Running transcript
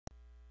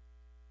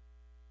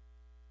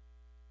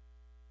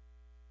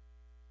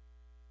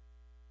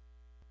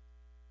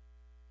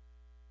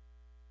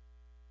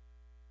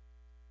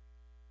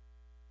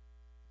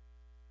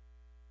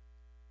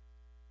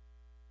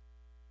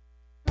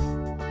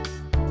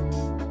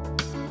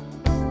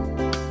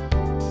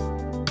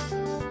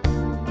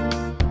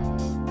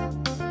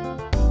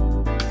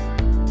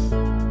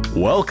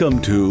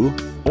Welcome to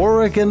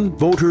Oregon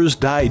Voters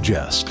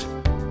Digest,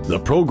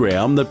 the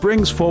program that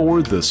brings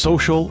forward the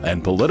social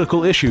and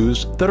political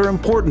issues that are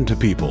important to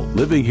people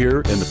living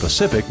here in the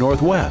Pacific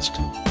Northwest.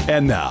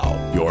 And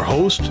now, your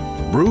host,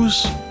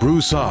 Bruce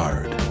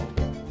Broussard.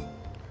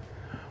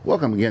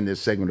 Welcome again to this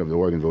segment of the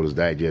Oregon Voters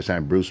Digest.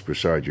 I'm Bruce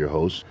Broussard, your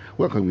host.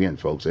 Welcome again,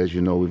 folks. As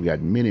you know, we've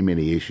got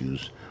many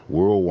issues,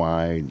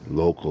 worldwide,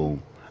 local.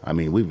 I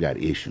mean, we've got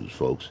issues,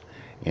 folks.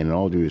 And in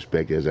all due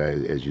respect,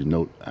 as you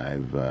note,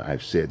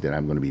 I've said that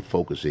I'm going to be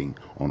focusing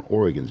on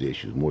Oregon's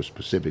issues, more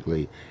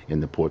specifically in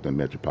the Portland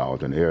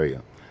metropolitan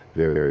area.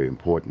 Very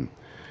important.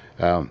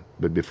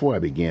 But before I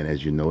begin,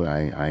 as you know,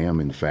 I am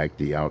in fact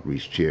the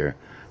outreach chair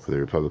for the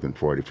Republican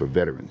Party for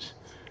Veterans.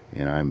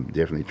 And I'm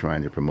definitely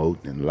trying to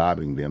promote and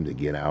lobbying them to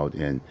get out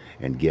and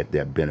get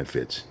their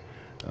benefits.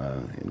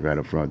 And right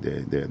up front,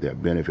 there are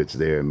benefits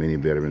there. Many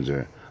veterans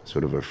are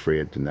sort of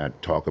afraid to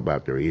not talk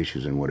about their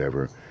issues and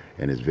whatever.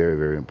 And it's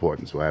very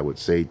important. So I would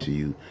say to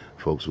you,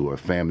 folks who are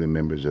family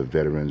members of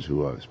veterans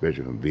who are,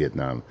 especially from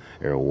Vietnam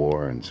era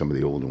war and some of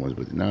the older ones,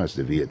 but now it's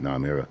the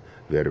Vietnam era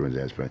veterans,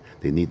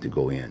 they need to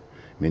go in.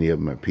 Many of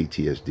them are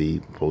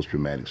PTSD,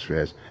 post-traumatic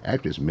stress.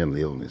 Actually, it's mental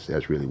illness.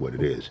 That's really what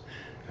it is.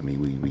 I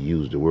mean, we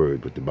use the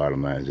word, but the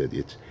bottom line is that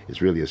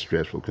it's really a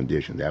stressful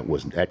condition.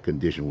 That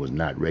condition was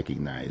not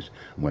recognized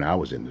when I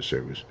was in the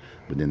service.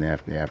 But then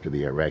after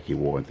the Iraqi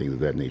war and things of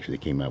that nature, they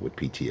came out with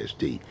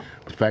PTSD.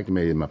 But the fact of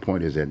the matter, my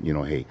point is that,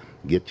 hey,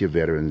 get your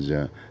veterans,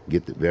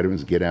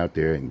 get out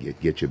there and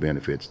get your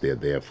benefits. They're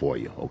there for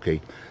you.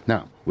 Okay.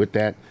 Now, with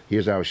that,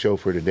 here's our show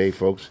for today,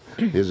 folks.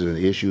 This is an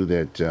issue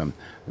that's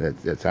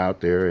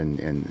out there, and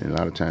a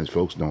lot of times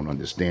folks don't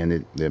understand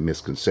it. There are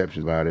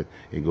misconceptions about it.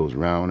 It goes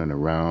round and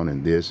around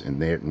and this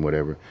and that and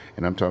whatever.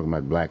 And I'm talking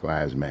about Black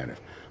Lives Matter.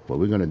 What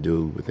we're going to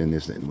do within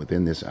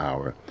this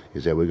hour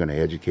is that we're going to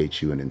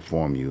educate you and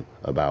inform you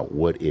about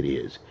what it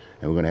is.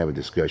 And we're going to have a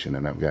discussion.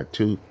 And I've got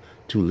two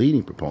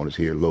leading proponents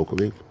here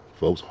locally,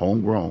 folks,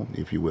 homegrown,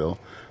 if you will.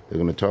 They're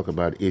going to talk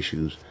about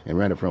issues. And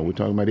right up front, we're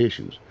talking about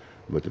issues.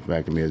 But the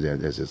fact of it is that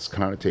there's this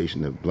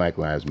connotation of Black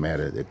Lives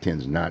Matter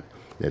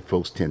that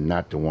folks tend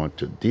not to want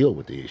to deal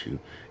with the issue.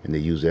 And they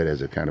use that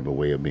as a kind of a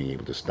way of being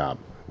able to stop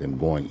them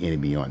going any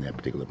beyond that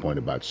particular point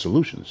about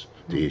solutions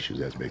to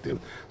issues aspect of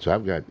it. So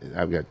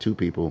I've got two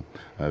people,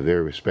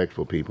 very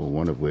respectful people.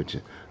 One of which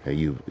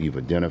you've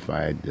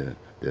identified the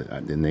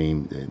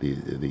name,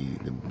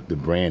 the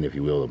brand, if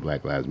you will, of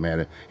Black Lives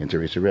Matter, and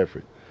Teressa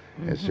Raiford.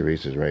 As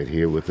Teresa's right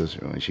here with us,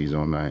 she's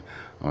on my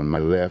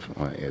left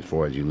as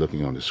far as you're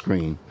looking on the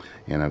screen,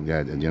 and I've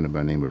got a gentleman by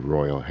the name of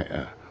Royal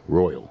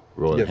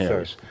yes,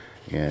 Harris. Sir.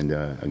 And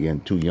again,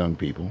 two young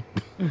people,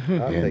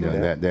 and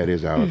that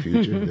is our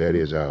future. That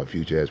is our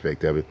future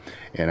aspect of it.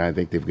 And I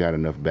think they've got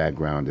enough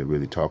background to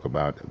really talk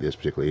about this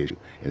particular issue,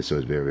 and so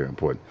it's very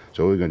important.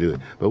 So we're going to do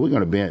it. But we're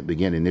going to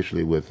begin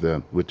initially with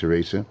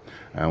Teressa.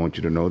 I want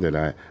you to know that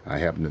I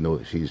happen to know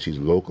that she's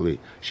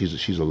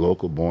a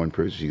local born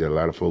person. She got a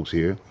lot of folks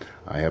here.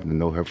 I happen to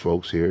know her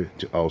folks here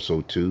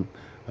too.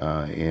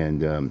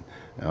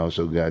 I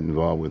also got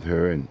involved with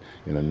her in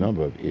a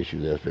number of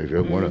issues.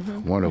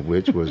 One of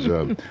which was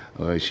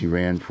she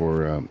ran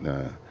for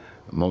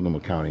Multnomah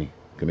County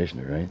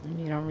Commissioner, right?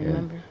 You don't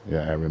remember?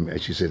 Yeah, I remember.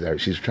 She said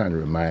she's trying to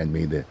remind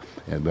me that,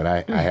 but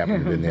I happen to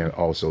have been there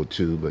also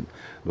too. But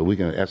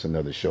that's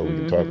another show we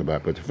can talk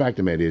about. But the fact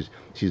of the matter is,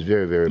 she's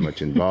very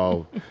much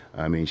involved.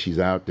 I mean, she's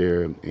out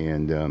there,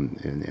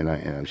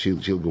 and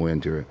she'll go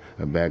into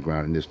her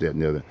background and this, that,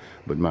 and the other.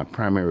 But my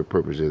primary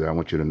purpose is I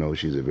want you to know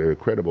she's a very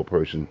credible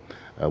person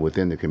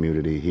within the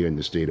community here in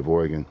the state of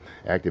Oregon.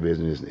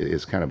 Activism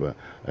is kind of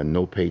a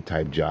no-pay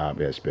type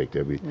job aspect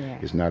of it. Yeah.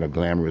 It's not a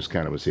glamorous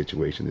kind of a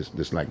situation. It's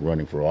just like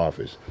running for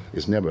office.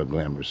 It's never a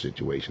glamorous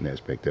situation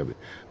aspect of it.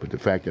 But the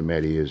fact of the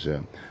matter is,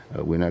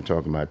 we're not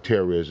talking about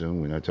terrorism.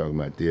 We're not talking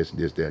about this,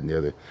 that, and the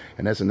other.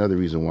 And that's another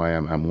reason why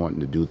I'm wanting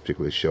to do a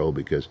particular show,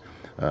 because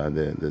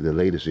the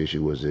latest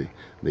issue was the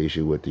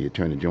issue with the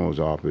Attorney General's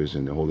office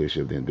and the whole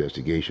issue of the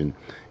investigation,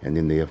 and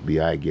then the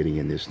FBI getting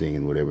in this thing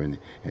and whatever, and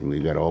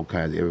we've got all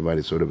kinds.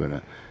 Everybody's sort of in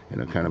a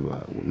kind of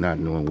a not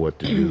knowing what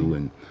to do,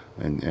 and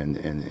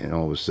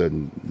all of a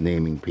sudden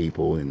naming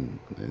people and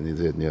this,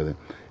 that, and the other.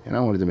 And I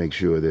wanted to make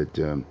sure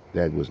that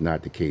that was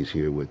not the case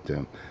here with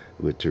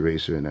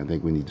Teressa, and I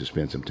think we need to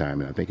spend some time.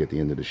 And I think at the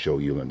end of the show,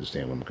 you'll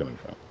understand where I'm coming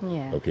from.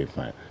 Yeah. Okay,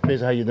 fine.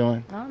 Teressa, how you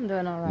doing? I'm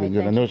doing all right. Thank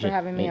you for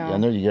having me on. I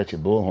know you got your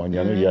bullhorn.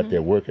 I know you're out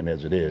there working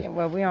as it is. Yeah,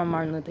 well, we're on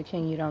Martin Luther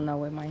King. You don't know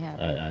what might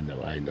happen. I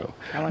know.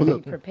 I want to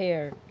be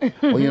prepared.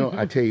 Well,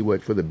 I tell you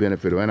what, for the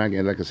benefit of,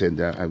 and like I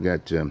said, I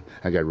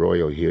got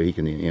Royal here. He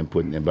can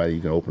input, and you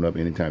can open up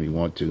anytime you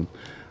want to.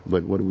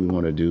 But what we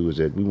want to do is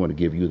that we want to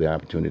give you the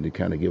opportunity to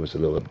kind of give us a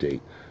little update.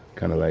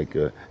 Kind of like,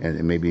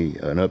 and maybe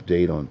an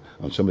update on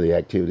some of the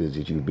activities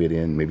that you've been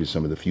in, maybe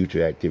some of the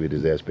future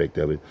activities aspect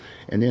of it,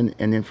 and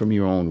then from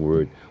your own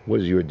word, what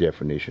is your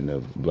definition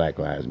of Black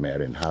Lives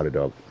Matter, and how did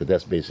all? Because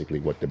that's basically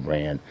what the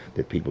brand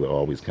that people are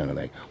always kind of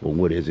like, well,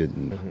 what is it,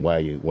 and why are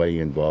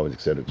you involved,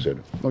 et cetera, et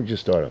cetera. Why don't you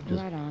just start off?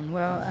 Right on.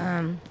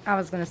 Well, I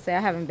was going to say I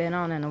haven't been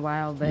on in a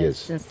while, but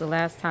since the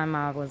last time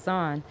I was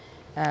on,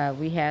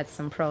 we had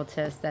some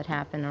protests that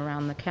happened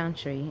around the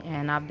country,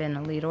 and I've been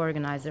a lead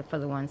organizer for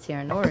the ones here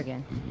in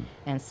Oregon.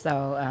 And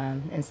so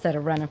instead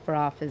of running for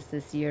office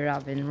this year,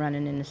 I've been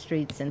running in the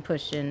streets and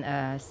pushing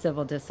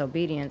civil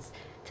disobedience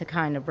to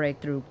kind of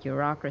break through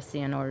bureaucracy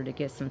in order to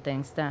get some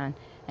things done.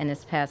 And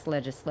this past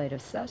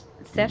legislative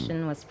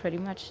session was pretty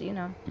much, you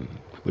know,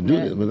 but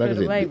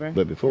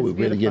but before we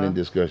really get in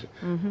discussion,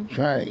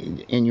 try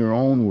in your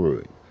own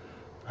word.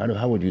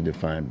 How would you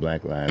define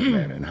Black Lives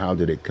Matter, and how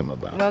did it come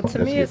about? Well, to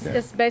me,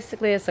 it's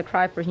basically a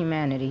cry for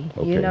humanity.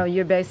 Okay. You know,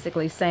 you're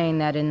basically saying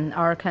that in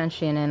our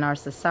country and in our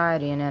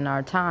society and in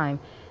our time,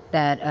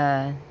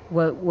 that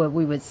what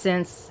we would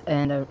sense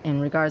and in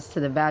regards to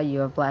the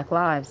value of Black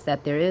lives,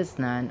 that there is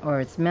none,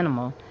 or it's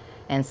minimal.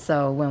 And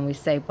so when we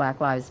say Black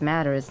Lives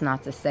Matter, it's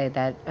not to say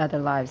that other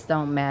lives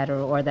don't matter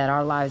or that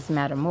our lives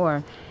matter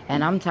more.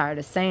 And I'm tired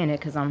of saying it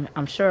because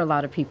I'm sure a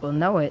lot of people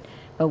know it,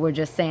 but we're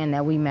just saying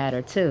that we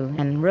matter too.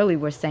 And really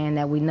we're saying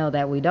that we know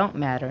that we don't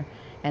matter.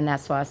 And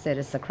that's why I said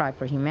it's a cry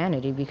for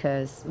humanity,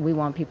 because we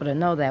want people to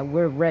know that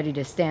we're ready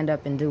to stand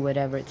up and do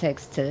whatever it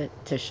takes to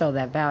show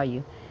that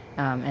value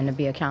and to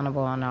be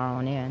accountable on our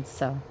own end.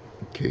 So.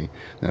 Okay.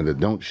 Now, the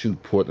Don't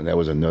Shoot Portland, that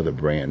was another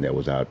brand that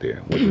was out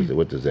there.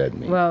 What does that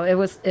mean? Well, it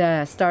was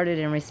started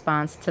in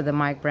response to the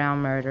Mike Brown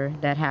murder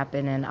that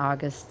happened in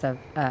August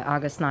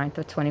 9th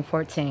of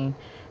 2014.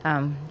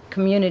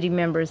 Community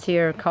members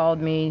here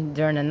called me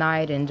during the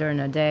night and during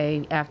the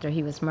day after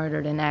he was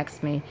murdered and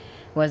asked me,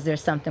 was there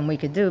something we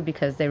could do,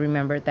 because they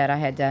remembered that I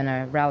had done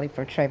a rally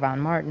for Trayvon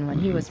Martin when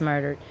he was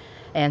murdered.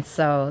 And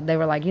so they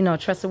were like, you know,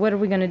 Teressa, what are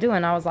we going to do?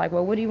 And I was like,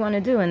 well, what do you want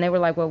to do? And they were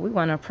like, well, we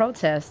want to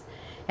protest.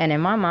 And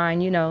in my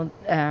mind, you know,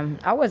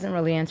 I wasn't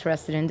really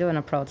interested in doing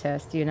a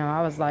protest. You know,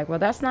 I was like, well,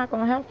 that's not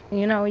going to help.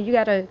 You know, you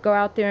got to go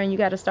out there and you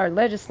got to start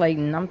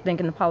legislating. I'm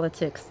thinking of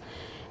politics.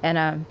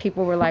 And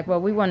people were like,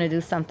 well, we want to do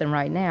something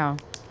right now.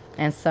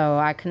 And so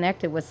I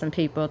connected with some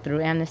people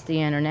through Amnesty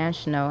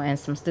International and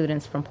some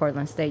students from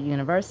Portland State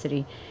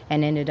University,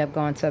 and ended up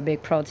going to a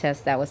big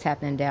protest that was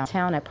happening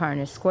downtown at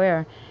Pioneer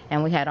Square.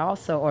 And we had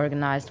also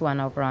organized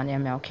one over on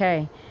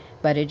MLK.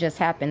 But it just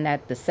happened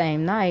that the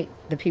same night,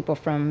 the people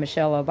from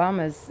Michelle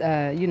Obama's,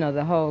 you know,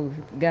 the whole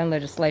gun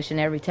legislation,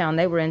 every town,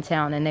 they were in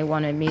town, and they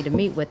wanted me to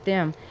meet with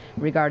them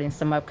regarding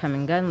some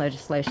upcoming gun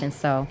legislation.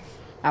 So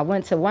I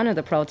went to one of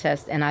the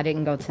protests and I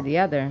didn't go to the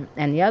other,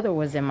 and the other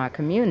was in my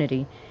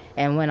community.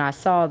 And when I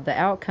saw the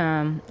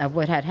outcome of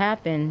what had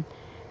happened,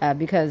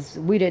 because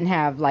we didn't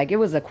have, like, it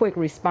was a quick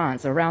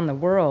response around the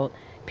world.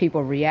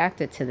 People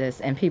reacted to this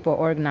and people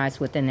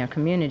organized within their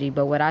community.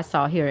 But what I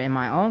saw here in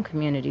my own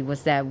community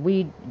was that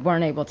we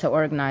weren't able to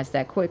organize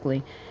that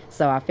quickly.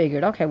 So I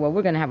figured, okay, well,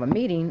 we're going to have a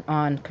meeting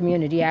on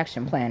community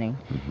action planning,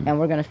 and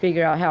we're going to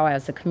figure out how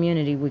as a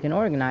community we can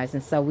organize.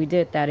 And so we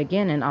did that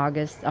again in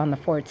August on the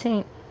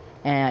 14th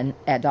and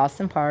at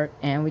Dawson Park,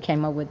 and we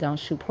came up with Don't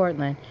Shoot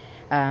Portland.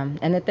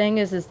 And the thing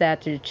is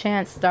that the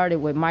chant started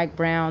with Mike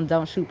Brown,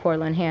 Don't Shoot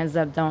Portland, Hands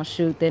Up, Don't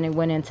Shoot. Then it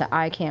went into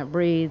I Can't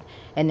Breathe.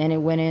 And then it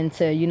went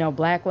into, you know,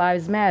 Black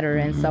Lives Matter.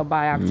 And so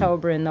by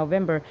October and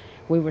November,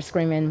 we were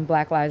screaming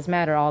Black Lives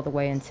Matter all the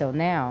way until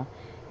now.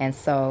 And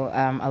so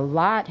a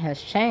lot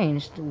has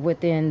changed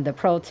within the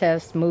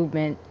protest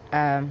movement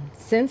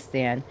since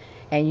then.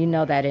 And you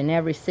know that in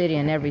every city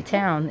and every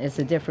town, it's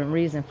a different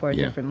reason for a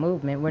different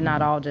movement. We're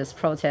not all just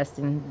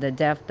protesting the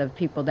death of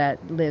people that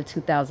live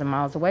 2,000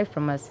 miles away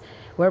from us.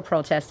 We're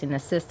protesting the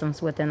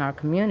systems within our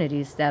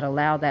communities that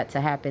allow that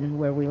to happen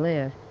where we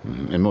live.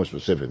 And more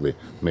specifically,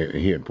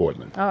 here in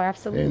Portland. Oh,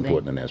 absolutely. In the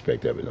Portland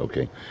aspect of it,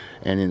 okay.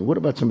 And then what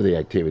about some of the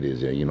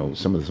activities, you know,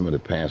 some of the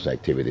past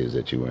activities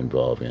that you were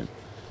involved in?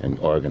 And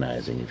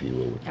organizing, if you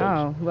will, with folks.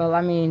 Oh, well,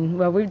 I mean,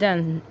 well, we've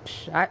done,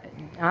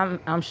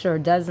 I'm sure,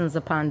 dozens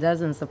upon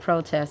dozens of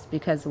protests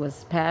because it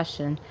was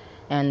passion,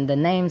 and the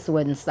names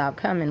wouldn't stop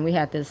coming. We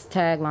had this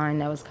tagline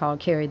that was called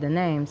Carry the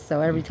Names.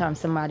 So every time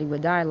somebody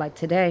would die, like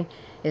today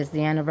is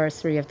the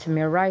anniversary of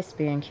Tamir Rice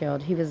being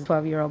killed. He was a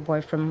 12-year-old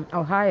boy from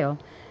Ohio.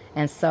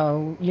 And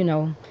so, you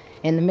know,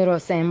 in the middle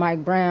of saying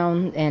Mike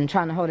Brown and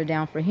trying to hold it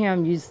down for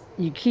him,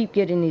 you keep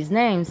getting these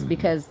names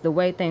because the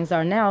way things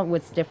are now,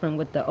 what's different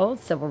with the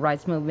old civil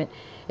rights movement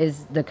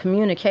is the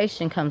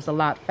communication comes a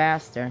lot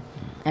faster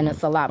and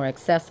it's a lot more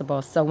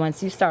accessible. So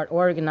once you start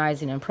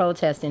organizing and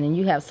protesting and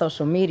you have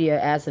social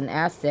media as an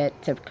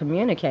asset to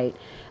communicate,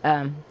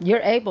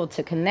 you're able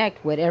to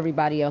connect with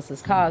everybody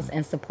else's cause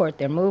and support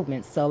their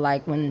movements. So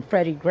like when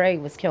Freddie Gray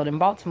was killed in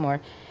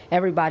Baltimore,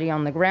 everybody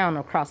on the ground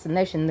across the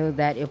nation knew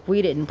that if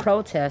we didn't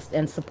protest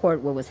and support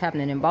what was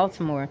happening in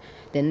Baltimore,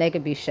 then they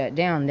could be shut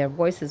down. Their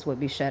voices would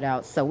be shut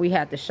out. So we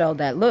had to show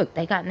that, look,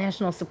 they got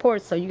national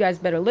support, so you guys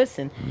better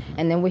listen.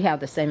 And then we have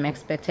the same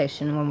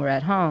expectation when we're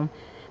at home.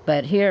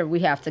 But here we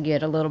have to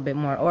get a little bit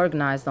more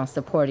organized on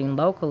supporting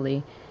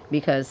locally,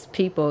 because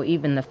people,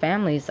 even the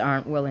families,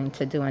 aren't willing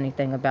to do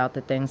anything about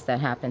the things that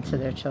happen to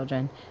their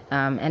children.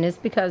 And it's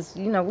because,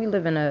 you know, we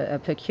live in a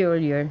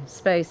peculiar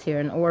space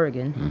here in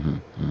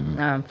Oregon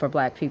for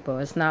black people.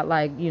 It's not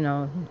like, you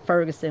know,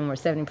 Ferguson, where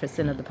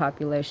 70% of the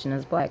population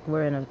is black.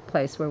 We're in a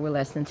place where we're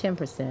less than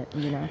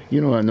 10%, you know. You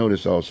know, I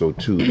noticed also,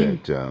 too,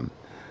 that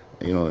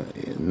you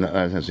know,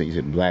 as you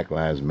said, Black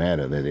Lives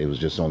Matter, that it was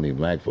just only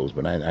black folks,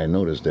 but I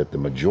noticed that the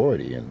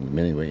majority, and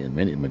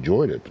many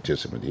majority of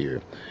participants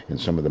here in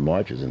some of the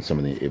marches and some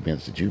of the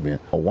events that you've been,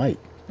 are white.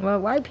 Well,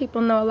 white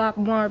people know a lot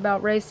more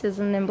about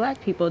racism than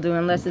black people do,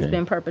 unless it's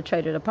been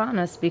perpetrated upon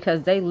us,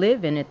 because they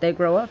live in it, they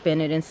grow up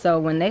in it. And so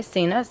when they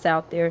seen us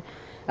out there,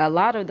 a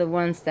lot of the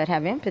ones that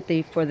have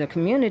empathy for the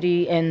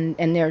community and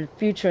their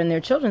future and their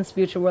children's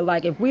future were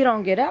like, if we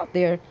don't get out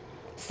there,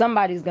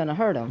 somebody's going to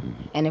hurt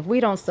them. And if we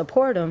don't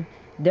support them,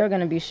 they're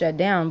going to be shut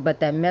down. But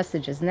that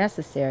message is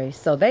necessary.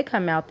 So they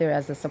come out there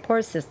as a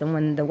support system.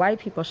 When the white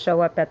people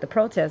show up at the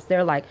protest,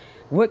 they're like,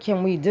 what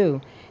can we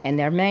do? And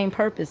their main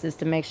purpose is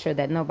to make sure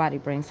that nobody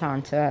brings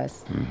harm to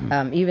us,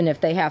 even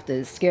if they have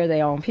to scare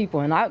their own people.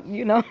 And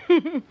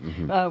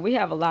we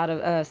have a lot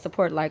of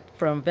support, like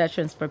from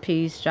Veterans for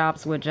Peace,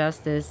 Jobs with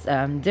Justice,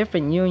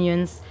 different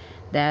unions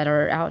that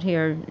are out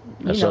here.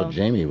 I saw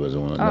Jamie was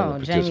one. Oh,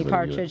 Jamie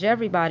Partridge,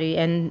 everybody.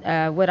 And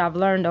what I've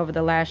learned over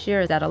the last year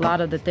is that a lot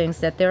of the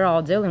things that they're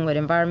all dealing with,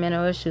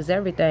 environmental issues,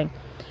 everything,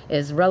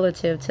 is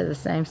relative to the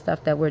same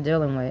stuff that we're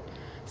dealing with.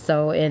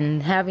 So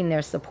in having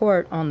their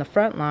support on the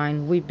front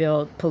line, we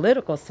build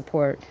political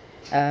support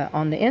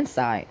on the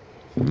inside,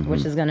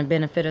 which is going to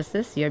benefit us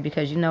this year,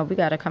 because, we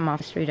got to come off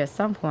the street at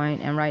some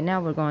point, and right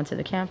now we're going to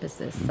the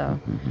campuses. So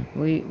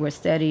we're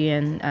steady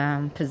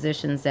in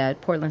positions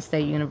at Portland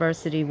State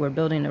University. We're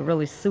building a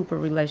really super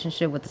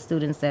relationship with the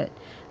students at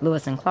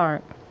Lewis and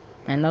Clark,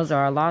 and those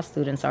are our law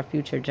students, our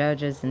future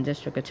judges and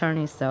district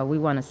attorneys, so we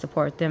want to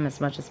support them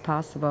as much as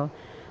possible.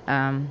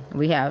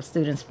 We have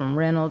students from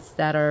Reynolds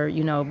that are,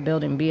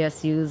 building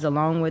BSUs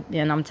along with,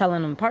 and I'm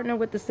telling them, partner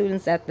with the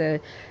students at the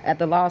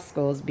law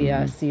schools,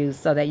 BSUs,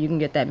 so that you can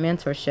get that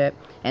mentorship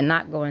and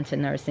not go into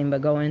nursing,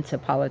 but go into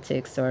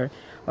politics or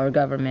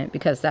government,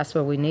 because that's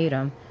where we need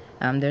them.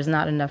 There's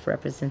not enough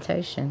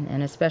representation,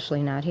 and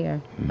especially not here.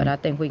 But I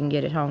think we can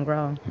get it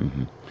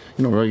homegrown.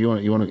 Roy, you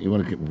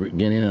want to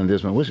get in on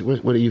this one?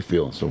 What do you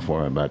feel so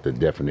far about the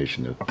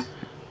definition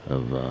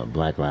of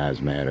Black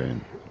Lives Matter,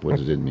 and what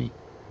does it mean?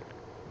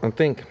 I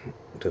think,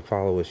 to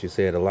follow what you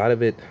said, a lot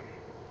of it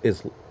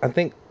is, I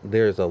think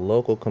there's a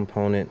local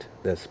component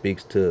that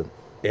speaks to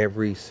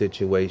every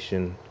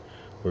situation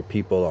where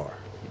people are.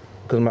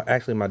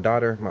 Because my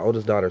daughter, my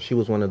oldest daughter, she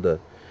was one of the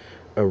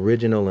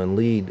original and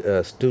lead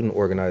student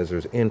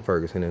organizers in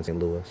Ferguson and St.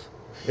 Louis.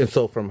 And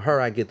so from her,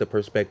 I get the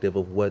perspective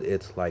of what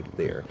it's like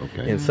there.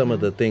 And some of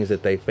the things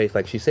that they face.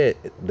 Like she said,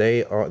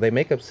 they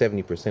make up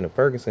 70% of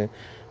Ferguson,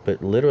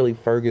 but literally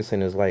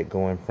Ferguson is like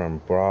going from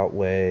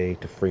Broadway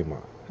to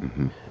Fremont.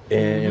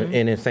 And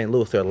in St.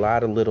 Louis, there are a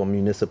lot of little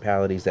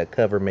municipalities that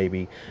cover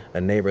maybe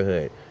a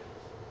neighborhood.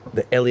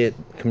 The Elliott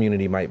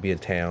community might be a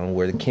town,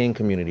 where the King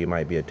community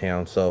might be a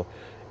town. So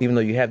even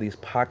though you have these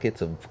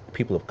pockets of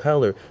people of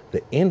color,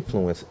 the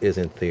influence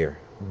isn't there.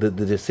 The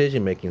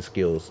decision-making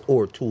skills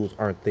or tools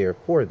aren't there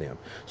for them.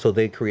 So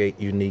they create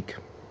unique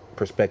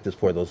perspectives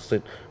for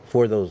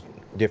those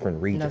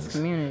different regions. Those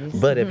communities.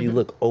 But if you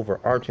look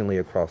overarchingly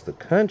across the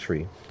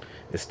country,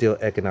 it's still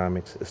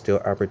economics, it's still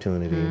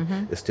opportunity,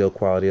 it's still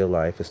quality of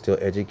life, it's still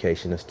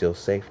education, it's still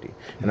safety.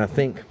 And I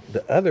think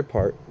the other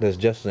part that's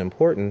just as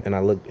important, and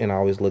I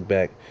always look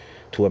back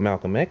to what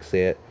Malcolm X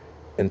said,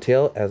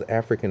 until as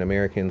African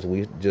Americans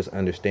we just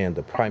understand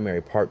the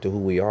primary part to who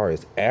we are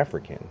is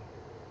African,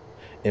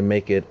 and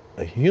make it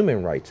a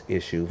human rights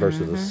issue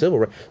versus a civil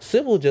right.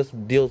 Civil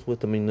just deals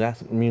with the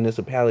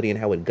municipality and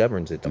how it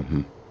governs it.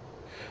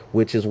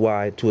 Which is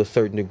why, to a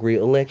certain degree,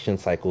 election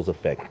cycles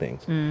affect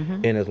things.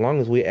 And as long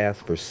as we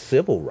ask for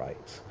civil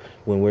rights,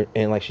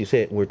 and like she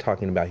said, we're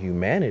talking about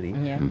humanity,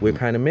 we're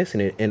kind of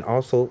missing it. And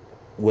also,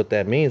 what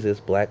that means is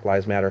Black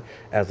Lives Matter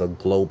as a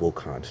global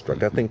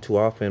construct. I think too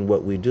often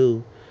what we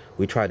do,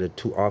 we try to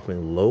too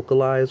often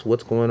localize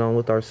what's going on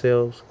with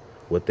ourselves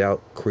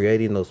without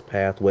creating those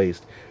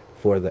pathways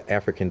for the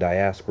African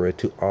diaspora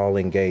to all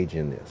engage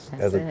in this.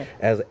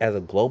 As a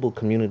global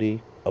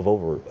community of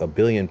over 1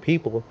 billion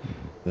people,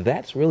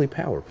 that's really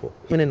powerful.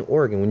 Even in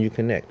Oregon, when you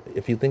connect,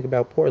 if you think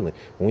about Portland,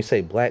 when we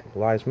say Black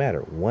Lives Matter,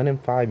 1 in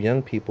 5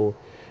 young people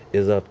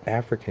is of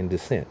African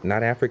descent,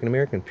 not African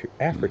American,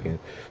 African.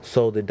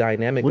 So the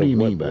dynamic. What do you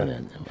mean by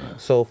that?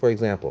 So, for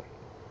example,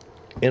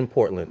 in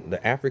Portland,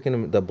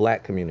 the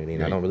Black community,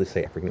 and I don't really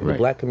say African, the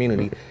Black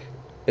community,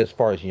 as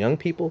far as young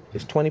people,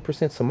 is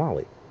 20%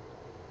 Somali.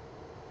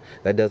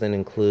 That doesn't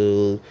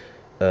include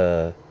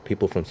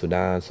people from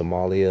Sudan,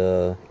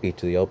 Somalia,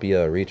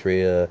 Ethiopia,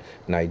 Eritrea,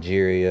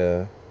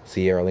 Nigeria,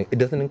 Sierra Leone. It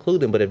doesn't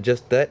include them, but if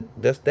just that,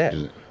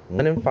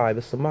 1 in 5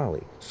 is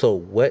Somali. So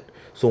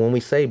when we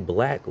say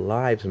Black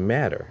Lives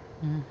Matter,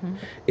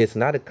 it's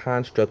not a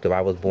construct of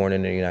I was born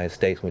in the United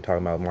States. When we talk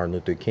about Martin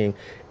Luther King,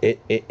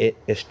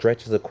 it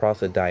stretches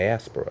across a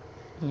diaspora,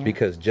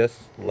 because just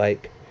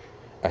like,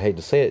 I hate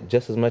to say it,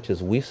 just as much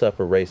as we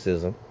suffer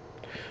racism,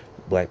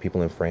 Black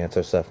people in France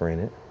are suffering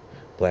it.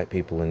 Black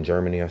people in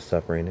Germany are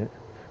suffering it.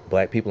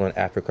 Black people in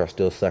Africa are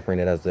still suffering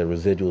it as the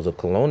residuals of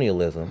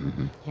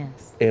colonialism.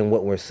 Yes. And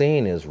what we're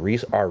seeing is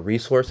our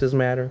resources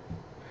matter,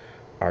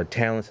 our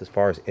talents as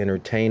far as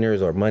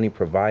entertainers or money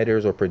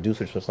providers or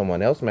producers for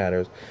someone else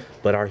matters,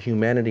 but our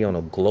humanity on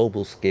a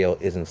global scale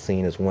isn't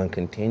seen as one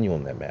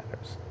continuum that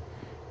matters.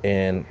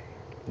 And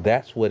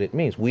that's what it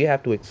means. We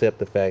have to accept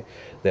the fact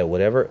that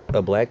whatever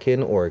a black kid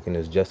in Oregon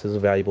is just as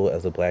valuable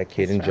as a black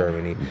kid in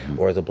Germany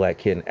or as a black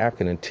kid in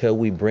Africa. Until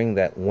we bring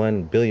that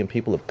 1 billion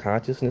people of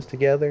consciousness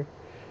together,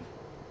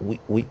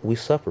 we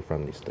suffer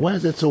from these things. Why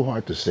is it so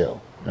hard to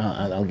sell?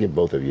 I'll give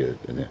both of you.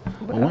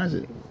 Why is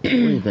it? What do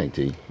you think,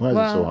 T? Why is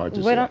it so hard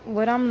to sell?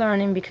 What I'm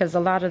learning, because a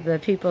lot of the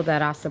people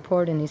that I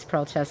support in these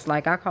protests,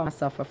 like I call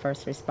myself a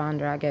first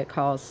responder. I get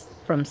calls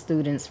from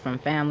students, from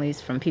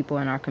families, from people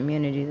in our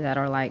community that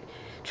are like,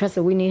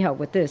 Teressa, we need help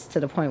with this, to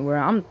the point where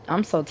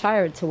I'm so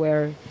tired to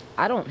where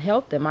I don't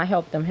help them. I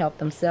help them help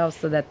themselves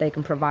so that they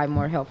can provide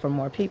more help for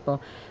more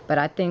people. But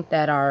I think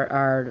that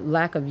our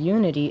lack of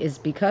unity is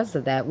because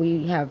of that.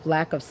 We have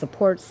lack of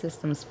support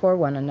systems for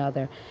one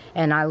another.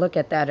 And I look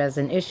at that as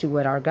an issue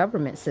with our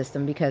government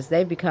system, because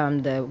they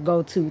become the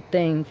go-to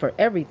thing for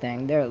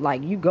everything. They're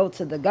like, you go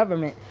to the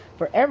government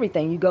for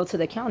everything. You go to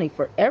the county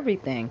for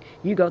everything.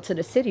 You go to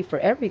the city for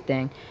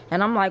everything.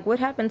 And I'm like, what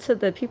happened to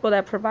the people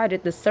that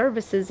provided the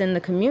services in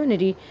the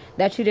community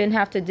that you didn't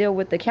have to deal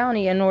with the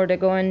county in order to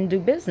go and do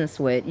business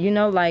with? You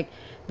know, like,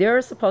 there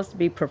are supposed to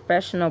be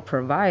professional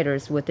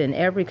providers within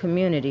every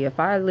community. If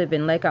I live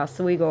in Lake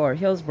Oswego or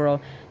Hillsborough,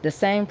 the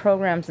same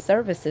programs and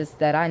services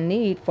that I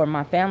need for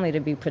my family to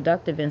be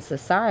productive in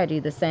society,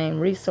 the same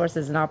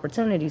resources and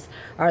opportunities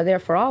are there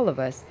for all of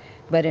us.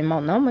 But in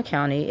Multnomah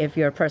County, if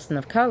you're a person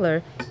of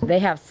color, they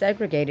have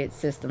segregated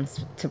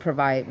systems to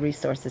provide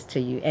resources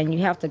to you. And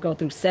you have to go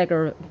through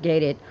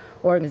segregated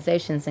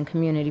organizations and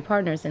community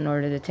partners in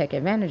order to take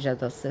advantage of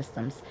those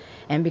systems.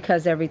 And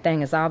because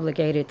everything is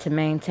obligated to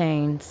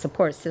maintain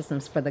support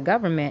systems for the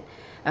government,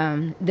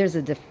 there's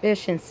a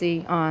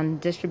deficiency on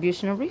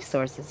distribution of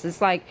resources. It's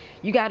like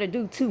you got to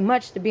do too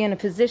much to be in a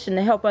position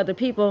to help other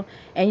people,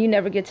 and you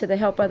never get to the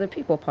help other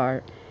people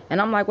part.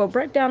 And I'm like, well,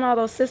 break down all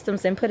those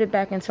systems and put it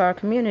back into our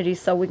community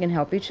so we can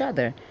help each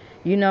other.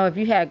 You know, if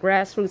you had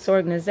grassroots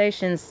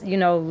organizations, you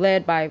know,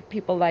 led by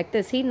people like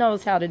this, he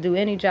knows how to do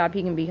any job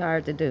he can be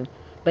hired to do.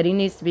 But he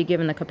needs to be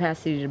given the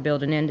capacity to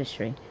build an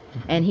industry.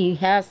 And he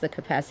has the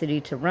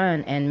capacity to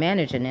run and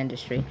manage an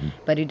industry,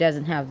 but he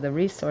doesn't have the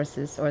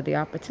resources or the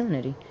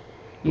opportunity.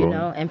 You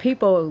know, and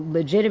people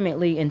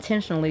legitimately,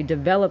 intentionally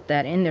develop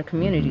that in their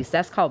communities.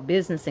 That's called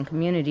business and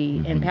community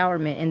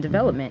empowerment and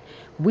development.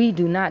 We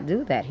do not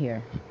do that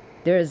here.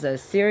 There is a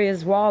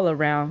serious wall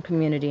around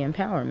community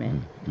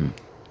empowerment.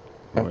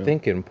 I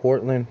think in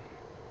Portland,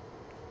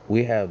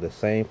 we have the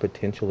same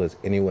potential as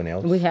anyone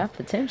else. We have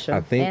potential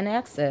and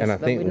access,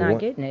 but we're not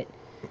getting it.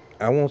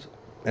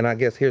 And I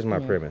guess here's my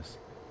premise.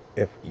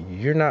 If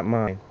you're not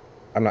mine,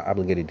 I'm not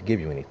obligated to give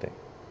you anything.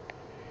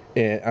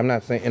 And I'm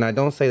not saying, and I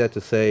don't say that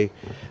to say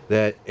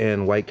that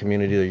in white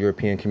communities or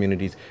European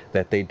communities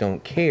that they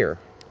don't care.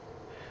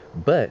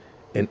 But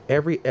in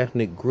every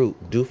ethnic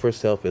group, do for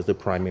self is the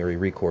primary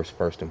recourse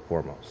first and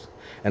foremost.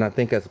 And I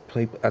think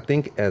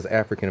as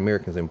African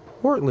Americans in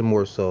Portland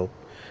more so,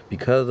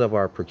 because of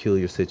our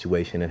peculiar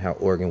situation and how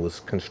Oregon was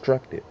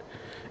constructed,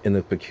 in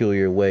the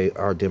peculiar way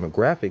our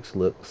demographics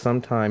look,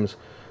 sometimes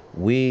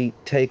we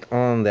take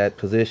on that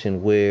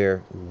position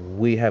where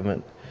we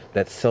haven't,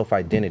 that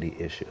self-identity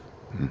issue.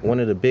 One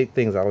of the big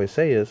things I always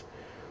say is,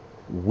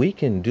 we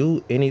can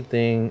do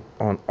anything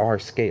on our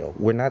scale.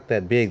 We're not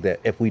that big that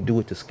if we do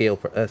it to scale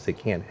for us, it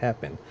can't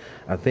happen.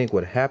 I think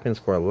what happens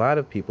for a lot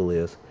of people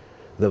is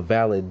the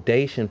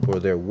validation for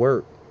their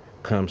work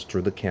comes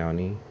through the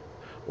county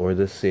or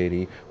the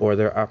city or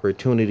their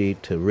opportunity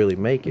to really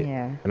make it.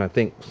 And I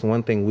think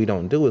one thing we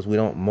don't do is we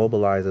don't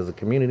mobilize as a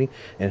community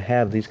and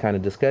have these kind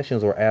of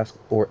discussions or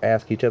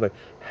ask each other,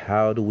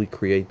 how do we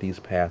create these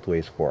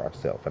pathways for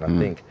ourselves? And I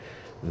think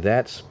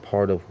that's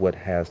part of what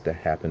has to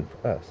happen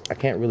for us. I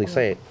can't really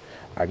say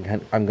I'm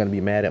going to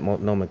be mad at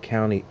Multnomah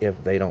County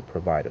if they don't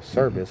provide a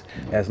service,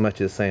 as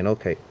much as saying,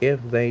 okay,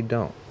 if they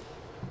don't,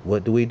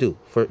 what do we do?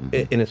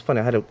 And it's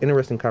funny, I had an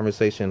interesting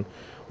conversation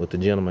with the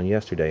gentleman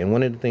yesterday, and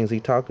one of the things he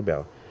talked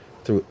about,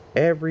 through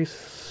every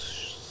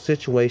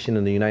situation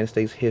in the United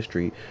States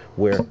history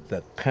where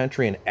the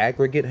country in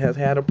aggregate has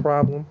had a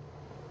problem,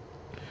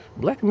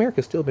 Black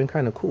America's still been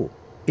kind of cool,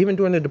 even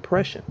during the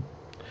Depression.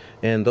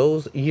 And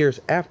those years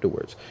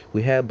afterwards,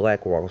 we had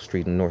Black Wall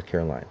Street in North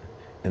Carolina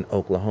and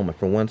Oklahoma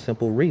for one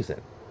simple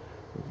reason.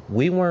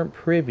 We weren't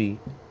privy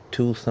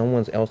to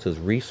someone else's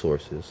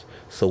resources,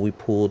 so we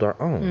pooled our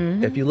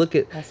own. If you look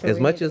at, as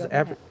much as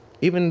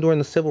even during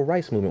the Civil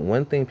Rights Movement,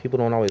 one thing people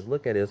don't always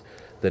look at is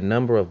the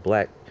number of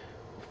Black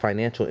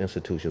financial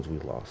institutions we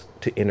lost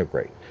to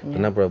integrate, the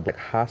number of Black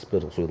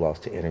hospitals we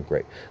lost to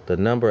integrate, the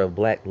number of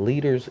Black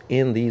leaders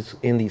in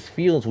these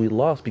fields we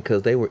lost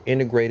because they were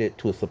integrated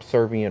to a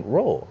subservient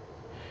role,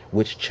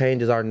 which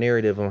changes our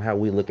narrative on how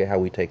we look at how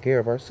we take care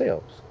of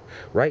ourselves.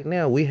 Right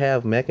now, we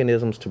have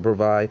mechanisms to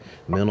provide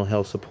mental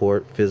health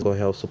support, physical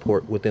health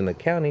support within the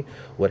county.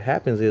 What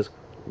happens is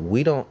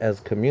we don't,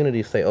 as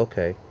communities, say,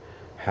 okay,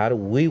 how do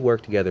we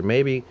work together?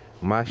 Maybe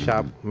my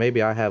shop,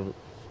 maybe I have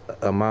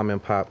a mom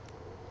and pop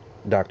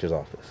doctor's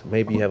office.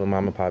 Maybe you have a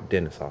mom and pop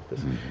dentist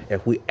office.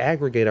 If we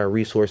aggregate our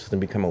resources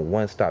and become a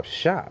one-stop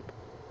shop,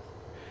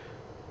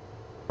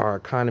 our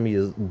economy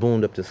is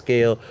boomed up to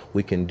scale.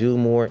 We can do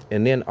more.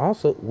 And then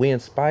also we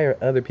inspire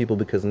other people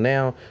because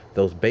now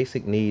those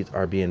basic needs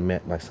are being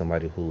met by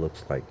somebody who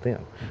looks like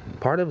them.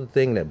 Part of the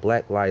thing that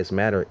Black Lives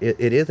Matter, it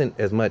isn't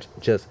as much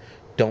just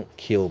don't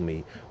kill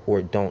me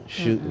or don't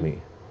shoot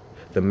me.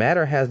 The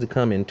matter has to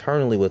come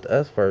internally with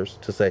us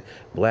first to say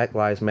Black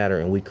Lives Matter,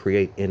 and we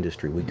create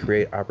industry, we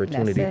create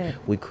opportunity,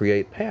 we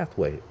create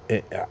pathway.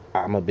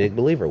 I'm a big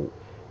believer.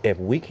 If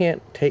we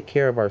can't take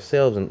care of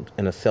ourselves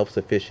in a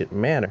self-sufficient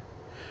manner,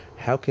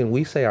 how can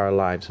we say our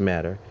lives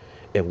matter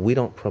if we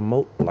don't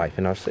promote life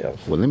in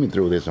ourselves? Well, let me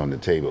throw this on the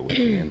table with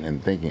you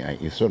and thinking,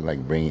 it's sort of like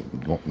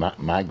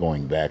my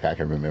going back. I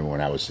can remember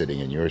when I was sitting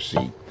in your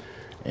seat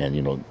and,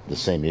 you know, the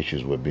same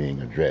issues were being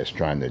addressed,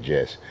 trying to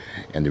address.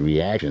 And the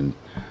reaction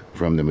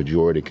from the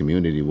majority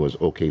community was,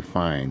 okay,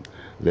 fine,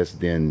 let's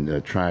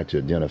then try to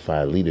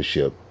identify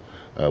leadership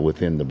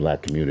within the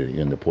black community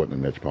in the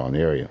Portland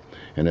metropolitan area.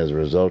 And as a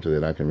result of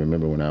that, I can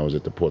remember when I was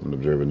at the Portland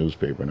Observer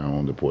newspaper, and I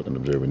owned the Portland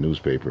Observer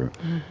newspaper,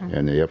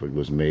 and the effort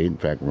was made. In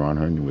fact, Ron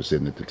Herndon was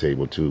sitting at the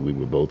table too. We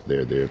were both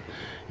there.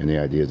 And the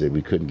idea is that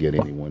we couldn't get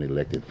anyone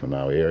elected from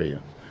our area.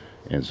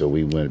 And so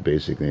we went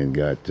basically and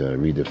got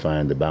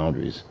redefined the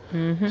boundaries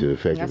to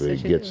effectively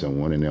get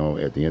someone. And now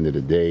at the end of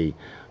the day,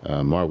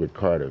 Margaret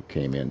Carter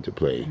came into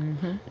play,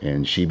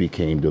 and she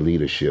became the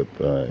leadership.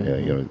 You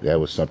know, that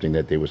was something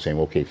that they were saying,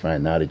 okay,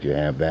 fine, now that you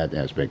have that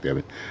aspect of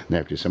it.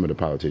 Naturally, some of the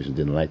politicians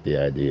didn't like the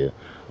idea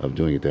of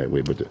doing it that way,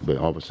 but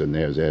all of a sudden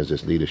there's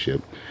this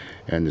leadership.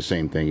 And the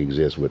same thing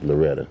exists with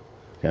Loretta,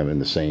 having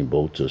the same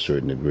boat to a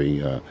certain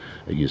degree.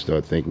 You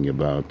start thinking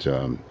about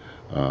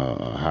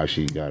how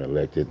she got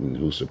elected and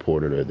who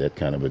supported her, that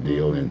kind of a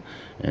deal, and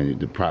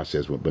the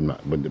process. But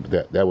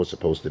that was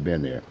supposed to have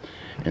been there,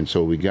 and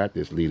so we got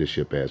this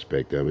leadership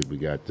aspect of it. We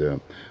got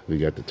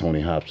the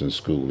Tony Hobson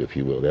School, if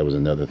you will. That was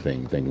another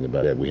thing. Thinking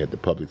about that, we had the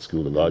public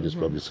school, the largest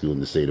public school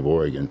in the state of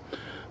Oregon,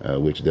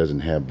 which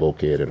doesn't have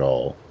voc ed at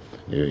all.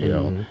 You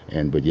know,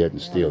 but yet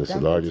and still, it's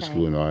the largest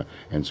school in our.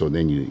 And so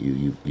then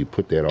you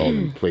put that all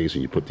in place,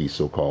 and you put these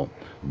so-called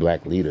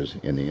black leaders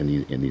in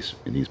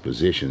these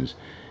positions.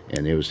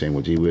 And they were saying,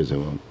 well, gee whiz,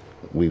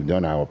 we've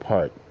done our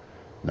part.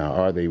 Now,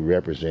 are they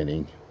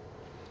representing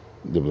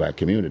the black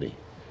community?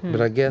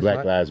 But I guess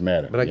Black Lives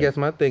Matter. But I guess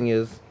my thing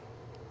is,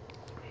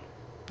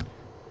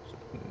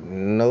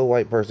 no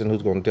white person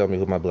who's going to tell me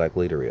who my black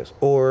leader is,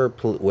 or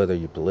whether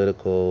you're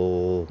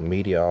political,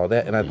 media, all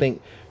that. And I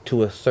think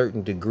to a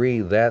certain degree,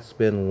 that's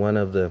been one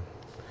of the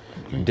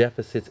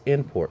deficits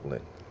in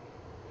Portland.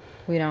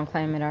 We don't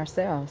claim it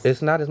ourselves.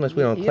 It's not as much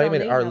we don't claim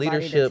it. Our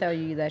leadership to tell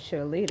you that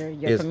you're a leader.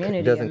 Your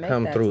community doesn't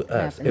come through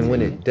us. And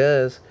when it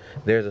does,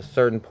 there's a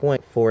certain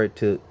point for it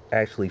to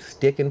actually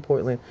stick in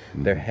Portland.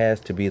 There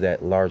has to be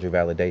that larger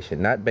validation,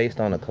 not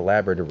based on a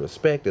collaborative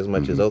respect as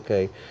much as,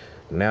 okay,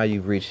 now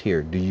you've reached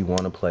here. Do you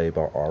want to play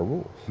by our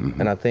rules?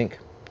 And I think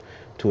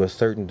to a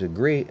certain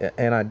degree,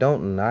 and I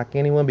don't knock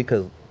anyone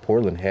because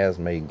Portland has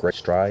made great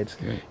strides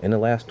in the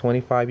last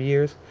 25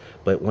 years.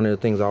 But one of the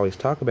things I always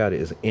talk about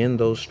is in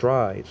those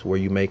strides, were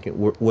you making,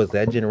 was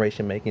that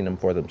generation making them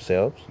for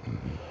themselves?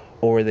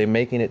 Or are they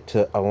making it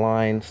to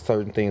align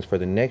certain things for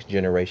the next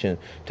generation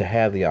to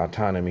have the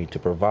autonomy to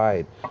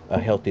provide a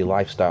healthy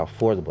lifestyle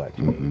for the black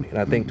community? And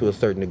I think to a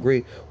certain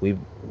degree,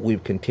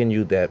 we've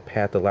continued that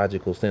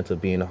pathological sense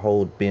of being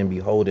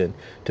beholden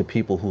to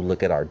people who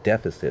look at our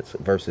deficits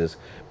versus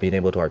being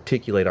able to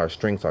articulate our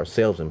strengths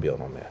ourselves and build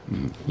on that.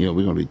 You know,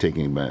 we're going to be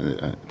taking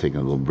a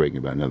little break in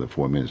about another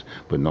 4 minutes.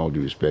 But in all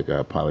due respect, I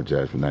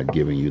apologize for not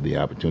giving you the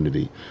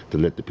opportunity to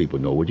let the people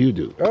know what you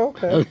do.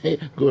 Okay.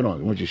 Go on. Why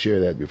don't you share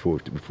that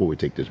before we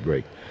take this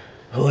break?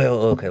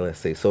 Well, okay, let's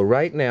see. So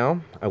right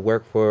now, I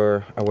work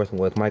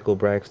with Michael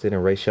Braxton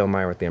and Rachel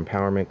Meyer at the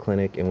Empowerment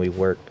Clinic, and we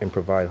work and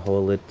provide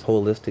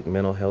holistic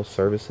mental health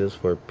services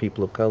for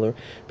people of color,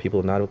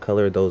 people not of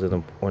color, those in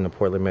the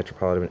Portland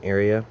metropolitan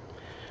area.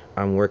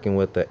 I'm working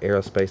with the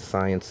Aerospace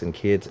Science and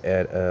Kids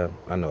at,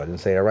 I know I didn't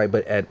say that right,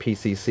 but at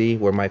PCC,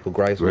 where Michael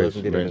Grice was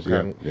and did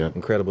an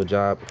incredible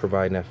job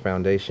providing that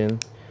foundation.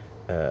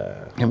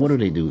 And what do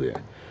they do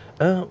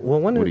there?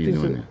 Well, one of the things.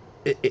 What are you doing there?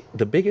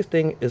 The biggest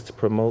thing is to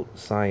promote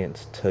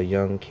science to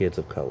young kids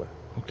of color.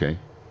 Okay.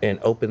 And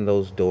open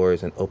those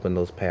doors and open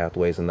those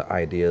pathways and the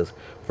ideas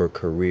for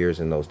careers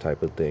and those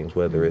type of things,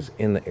 whether it's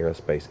in the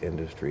aerospace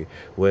industry,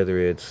 whether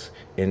it's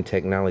in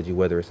technology,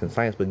 whether it's in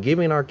science, but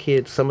giving our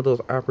kids some of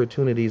those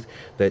opportunities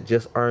that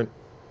just aren't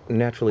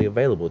naturally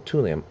available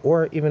to them.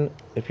 Or even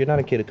if you're not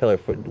a kid of color,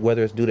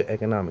 whether it's due to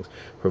economics,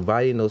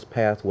 providing those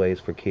pathways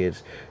for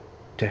kids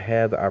to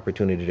have the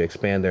opportunity to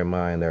expand their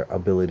mind, their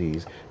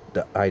abilities,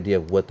 the idea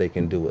of what they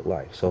can do with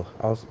life. So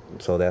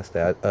that's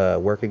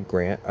that. Work at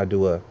Grant. I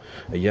do a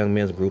young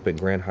men's group at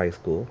Grant High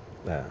School.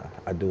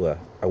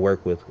 I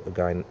work with a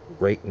guy,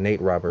 Nate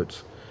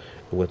Roberts,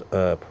 with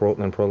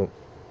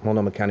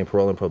Multnomah County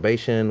Parole and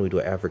Probation. We do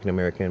an African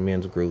American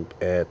men's group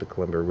at the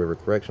Columbia River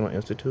Correctional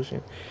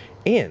Institution.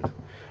 And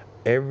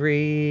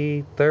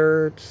every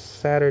third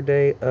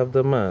Saturday of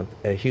the month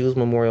at Hughes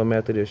Memorial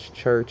Methodist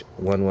Church,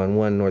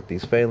 111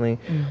 Northeast Failing.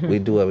 We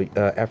do a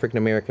African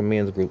American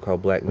men's group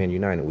called Black Men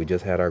United. We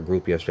just had our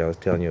group yesterday. I was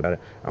telling you about it.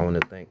 I want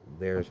to thank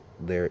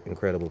their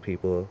incredible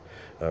people,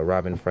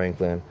 Robin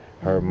Franklin,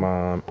 her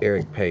mom,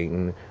 Eric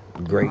Payton,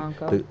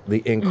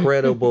 the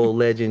incredible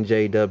legend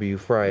J.W.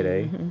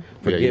 Friday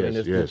for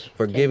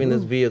giving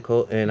this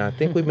vehicle. And I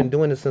think we've been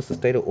doing this since the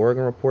State of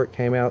Oregon report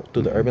came out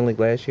through the Urban League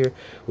last year.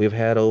 We've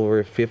had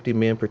over 50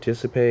 men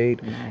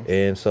participate. Nice.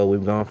 And so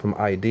we've gone from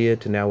idea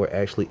to now we're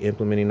actually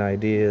implementing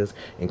ideas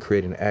and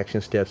creating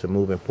action steps and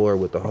moving forward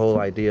with the whole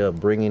idea of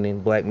bringing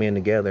in black men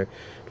together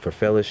for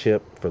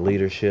fellowship, for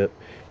leadership,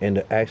 and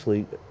to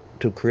actually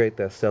to create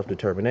that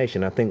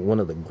self-determination. I think one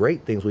of the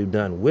great things we've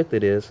done with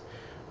it is,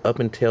 up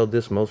until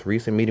this most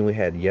recent meeting we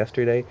had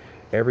yesterday,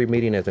 every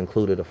meeting has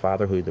included a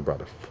father who either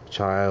brought a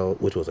child,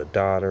 which was a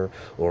daughter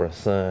or a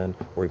son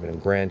or even a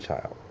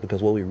grandchild.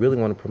 Because what we really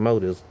want to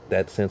promote is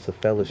that sense of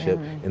fellowship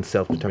and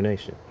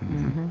self-determination.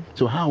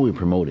 So how are we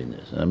promoting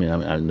this? I mean,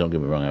 don't get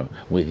me wrong,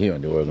 we're here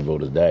on the Oregon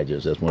Voters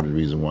Digest. That's one of the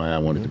reasons why I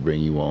wanted to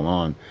bring you all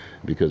on,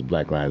 because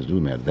Black Lives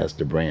Do Matter. That's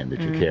the brand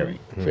that you're carrying.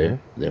 Fair?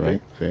 Is that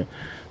right? Fair?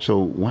 So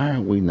why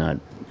aren't we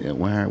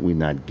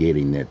not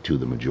getting that to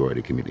the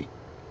majority committee?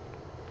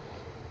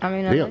 I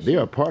mean, they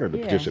are part of the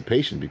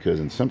participation, because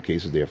in some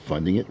cases they're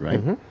funding it,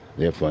 right?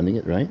 They're funding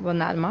it, right? Well,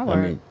 not in my word.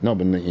 I mean, no,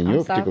 but in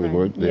your particular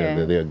word,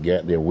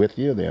 they're with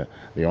you.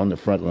 They're on the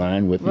front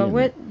line with you.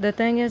 Well, the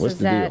thing is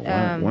that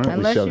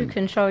unless you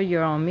control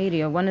your own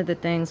media, one of the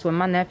things when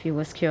my nephew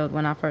was killed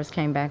when I first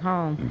came back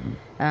home,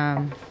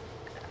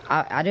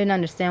 I didn't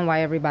understand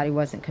why everybody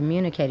wasn't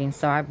communicating,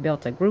 so I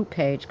built a group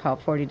page called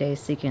 40 Days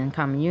Seeking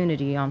Common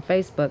Unity on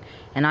Facebook,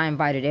 and I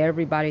invited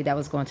everybody that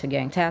was going to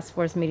gang task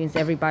force meetings,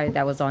 everybody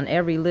that was on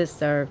every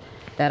listserv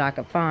that I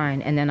could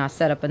find, and then I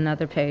set up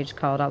another page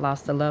called I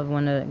Lost a Loved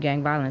One to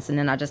Gang Violence, and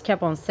then I just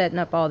kept on setting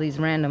up all these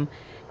random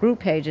group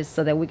pages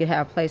so that we could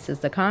have places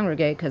to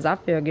congregate, because I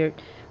figured,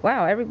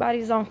 wow,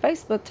 everybody's on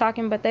Facebook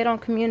talking, but they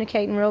don't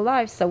communicate in real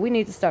life, so we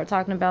need to start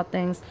talking about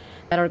things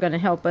that are going to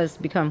help us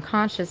become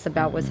conscious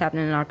about what's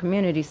happening in our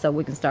community so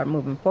we can start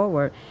moving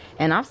forward.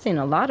 And I've seen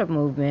a lot of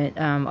movement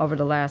over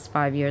the last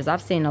 5 years.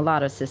 I've seen a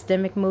lot of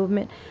systemic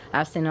movement.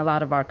 I've seen a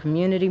lot of our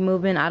community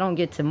movement. I don't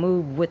get to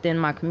move within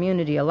my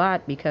community a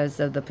lot because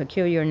of the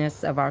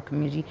peculiarness of our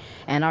community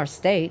and our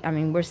state. I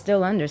mean, we're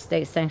still under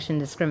state-sanctioned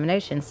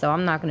discrimination, so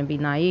I'm not going to be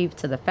naive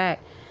to the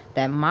fact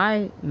that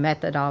my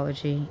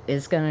methodology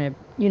is going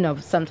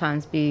to,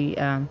 sometimes be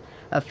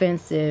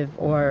offensive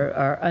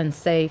or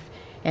unsafe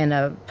in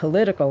a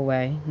political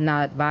way,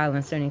 not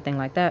violence or anything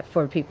like that,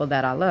 for people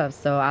that I love.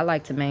 So I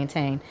like to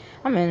maintain,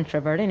 I'm an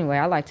introvert anyway,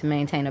 I like to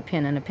maintain a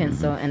pen and a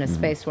pencil in a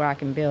space where I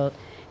can build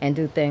and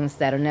do things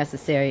that are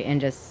necessary, and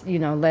just,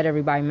 let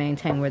everybody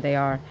maintain where they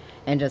are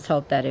and just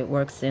hope that it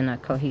works in a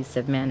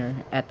cohesive manner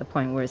at the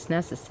point where it's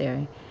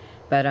necessary.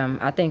 But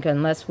I think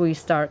unless we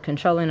start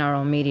controlling our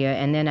own media,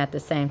 and then at the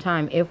same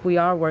time, if we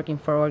are working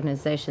for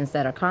organizations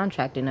that are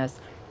contracting us,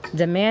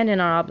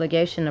 demanding our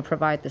obligation to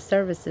provide the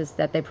services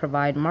that they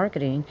provide,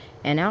 marketing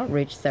and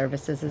outreach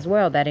services as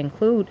well, that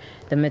include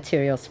the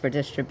materials for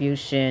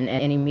distribution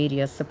and any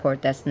media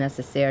support that's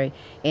necessary,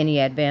 any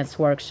advanced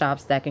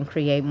workshops that can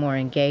create more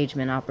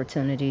engagement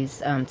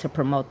opportunities to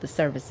promote the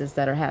services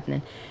that are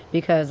happening.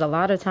 Because a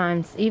lot of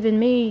times, even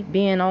me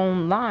being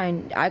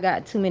online, I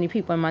got too many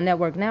people in my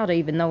network now to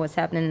even know what's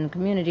happening in the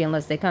community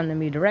unless they come to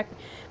me directly.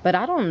 But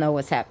I don't know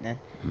what's happening.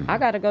 I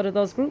got to go to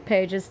those group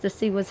pages to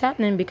see what's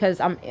happening, because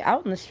I'm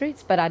out in the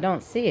streets, but I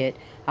don't see it.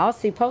 I'll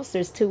see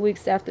posters 2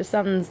 weeks after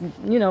something's,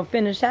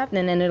 finished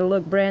happening, and it'll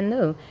look brand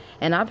new.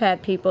 And I've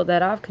had people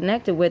that I've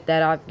connected with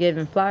that I've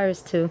given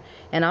flyers to,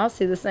 and I'll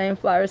see the same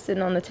flyers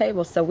sitting on the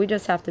table. So we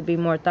just have to be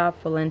more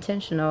thoughtful and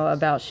intentional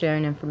about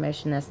sharing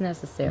information that's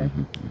necessary.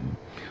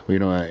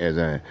 Well,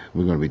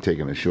 we're going to be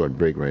taking a short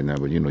break right now,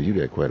 but you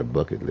got quite a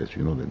bucket list.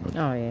 You know that, don't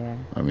you? Oh yeah.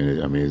 I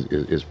mean,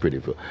 it's pretty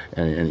full,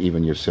 and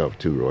even yourself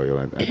too, Royal.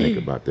 I think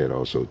about that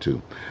also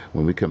too.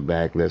 When we come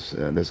back, let's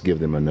give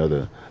them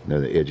another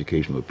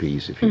educational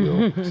piece, if you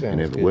will.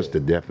 And what's the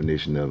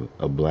definition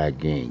of black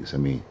gangs? I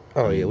mean,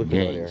 we can go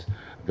there. Gangs.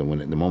 When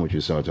the moment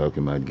you start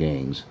talking about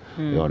gangs,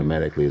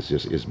 automatically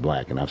it's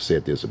black. And I've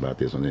said this about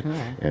this on it,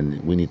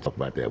 and we need to talk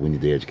about that. We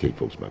need to educate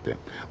folks about that.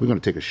 We're going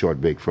to take a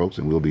short break, folks,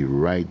 and we'll be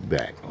right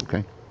back.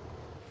 Okay.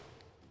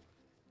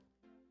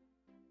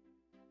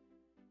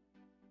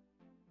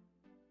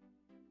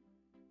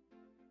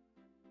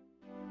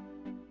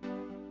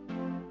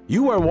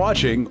 You are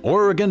watching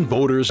Oregon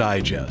Voters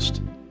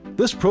Digest.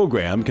 This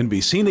program can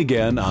be seen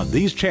again on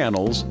these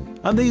channels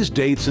on these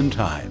dates and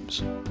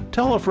times.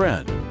 Tell a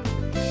friend.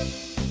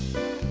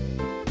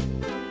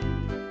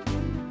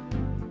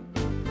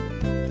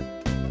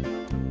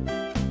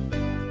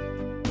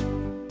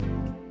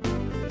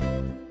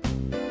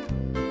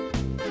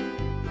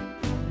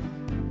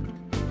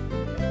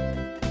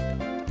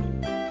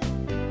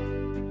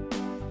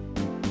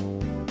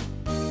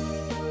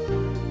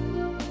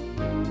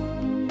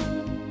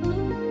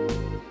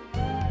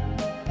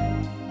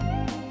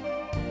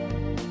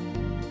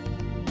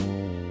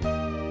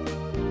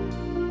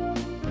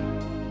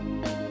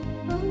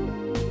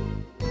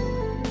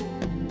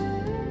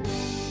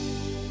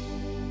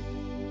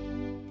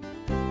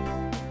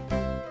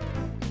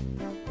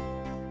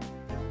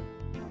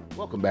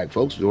 Welcome back,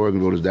 folks, to the Oregon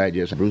Voters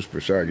Digest. Bruce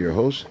Broussard, your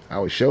host.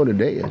 Our show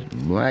today is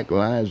Black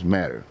Lives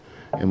Matter,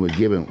 and we're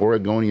giving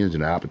Oregonians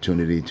an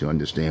opportunity to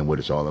understand what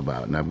it's all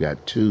about. And I've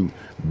got two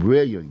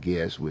brilliant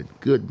guests with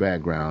good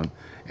background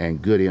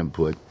and good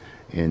input.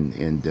 And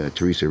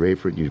Teressa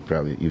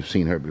Raiford, you've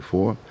seen her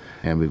before,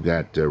 and we've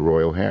got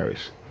Royal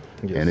Harris.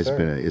 Yes, and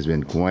sir. It's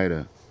been quite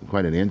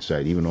an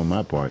insight, even on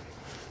my part.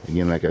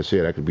 Again, like I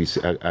said,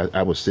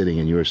 I was sitting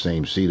in your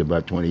same seat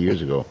about 20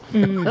 years ago.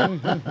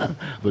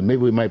 But maybe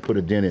we might put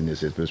a dent in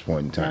this at this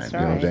point in time. That's You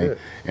know what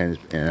I'm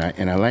saying?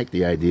 And I like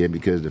the idea,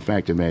 because the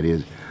fact of the matter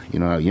is,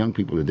 our young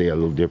people today are a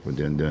little different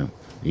than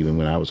even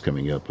when I was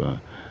coming up.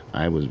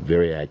 I was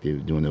very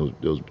active during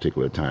those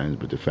particular times,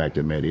 but the fact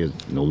of the matter is,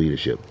 no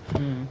leadership.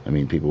 I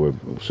mean, people were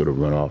sort of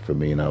run off from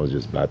me, and I was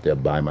just out there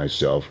by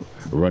myself,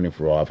 running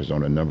for office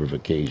on a number of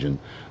occasions,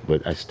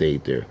 but I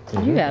stayed there.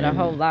 You had a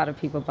whole lot of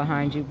people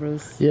behind you,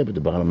 Bruce. Yeah, but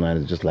the bottom line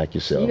is just like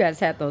yourself. You guys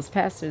had those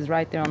pastors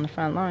right there on the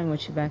front line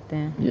with you back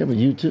then. Yeah, but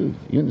you too.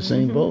 You're in the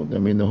same boat. I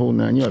mean, the whole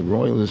 9 yards.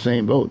 Royal is the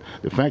same boat.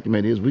 The fact of the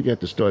matter is, we got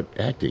to start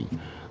acting.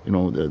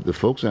 The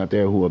folks out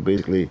there who are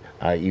basically,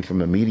 i.e.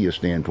 from a media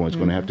standpoint, is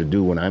going to have to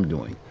do what I'm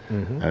doing.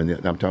 And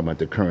I'm talking about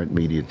the current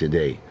media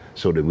today,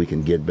 so that we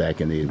can get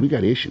back in the. We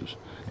got issues,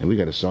 and we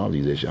got to solve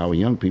these issues. Our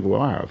young people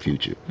are our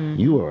future.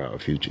 You are our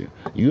future.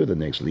 You're the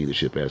next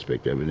leadership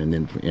aspect of it,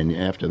 and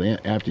after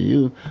that, after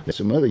you, there's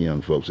some other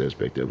young folks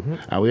aspect of it.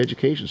 Our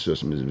education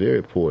system is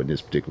very poor in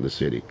this particular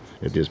city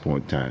at this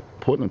point in time.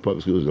 Portland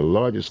Public Schools is the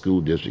largest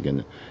school district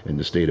in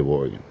the state of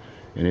Oregon.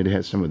 And it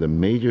has some of the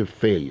major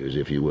failures,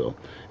 if you will.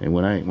 And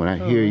when I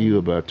hear you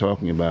about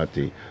talking about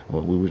we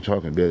were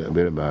talking a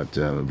bit about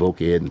voc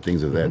ed and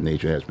things of that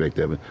nature aspect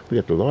of it. We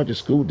got the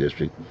largest school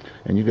district,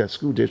 and you got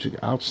school districts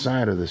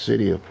outside of the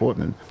city of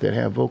Portland that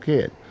have voc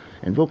ed.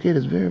 And voc ed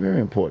is very, very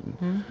important.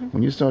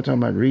 When you start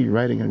talking about reading,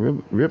 writing,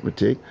 and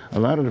arithmetic, a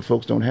lot of the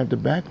folks don't have the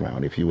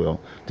background, if you will,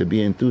 to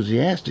be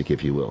enthusiastic,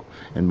 if you will.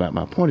 And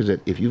my point is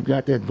that if you've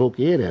got that voc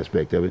ed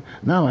aspect of it,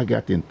 now I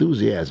got the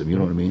enthusiasm, you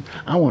know what I mean?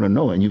 I want to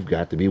know, and you've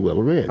got to be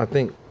well read. I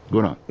think Go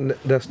on.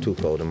 That's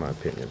twofold in my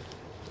opinion.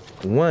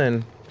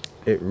 One,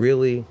 it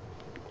really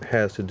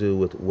has to do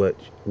with what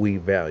we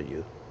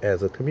value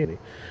as a community.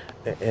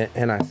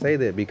 And I say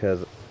that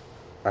because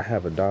I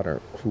have a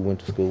daughter who went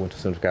to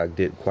Central Chicago,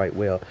 did quite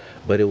well,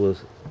 but it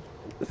was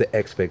the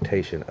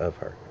expectation of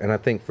her. And I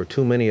think for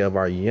too many of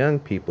our young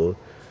people,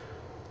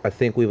 I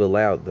think we've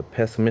allowed the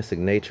pessimistic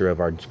nature of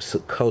our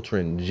culture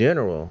in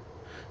general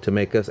to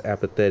make us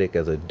apathetic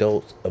as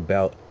adults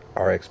about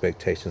our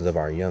expectations of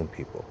our young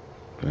people.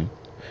 Okay.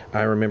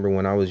 I remember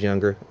when I was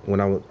younger,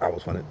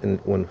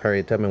 when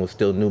Harriet Tubman was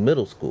still new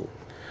middle school.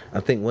 I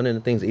think one of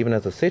the things, even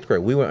as a sixth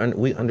grade,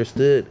 we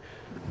understood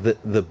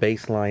the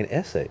baseline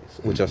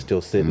essays, which are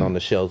still sitting on the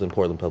shelves in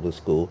Portland Public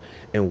School,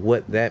 and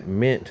what that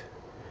meant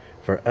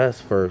for us,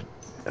 for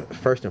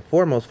first and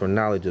foremost for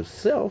knowledge of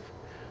self,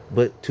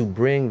 but to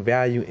bring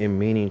value and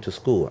meaning to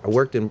school. I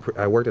worked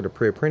at a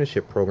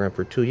pre-apprenticeship program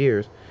for 2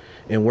 years,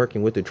 and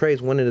working with the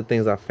trades. One of the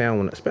things I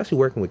found, especially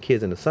working with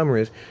kids in the summer,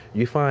 is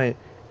you find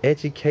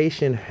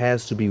education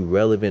has to be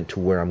relevant to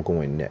where I'm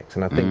going next.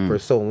 And I think for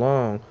so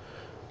long,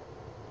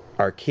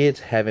 our kids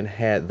haven't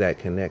had that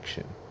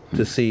connection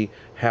to see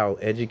how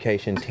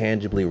education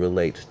tangibly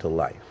relates to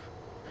life.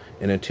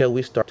 And until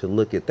we start to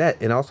look at that,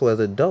 and also as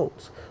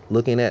adults,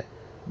 looking at,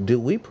 do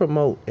we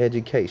promote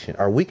education?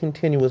 Are we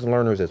continuous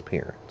learners as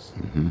parents?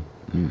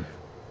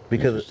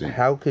 Because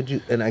how could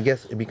you, and I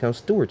guess it becomes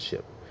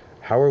stewardship.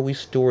 How are we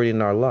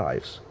stewarding our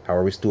lives? How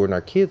are we stewarding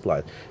our kids'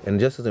 lives? And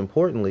just as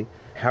importantly,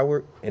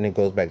 and it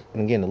goes back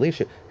again to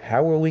leadership,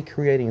 how are we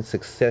creating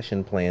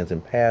succession plans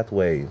and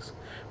pathways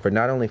for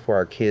not only for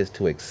our kids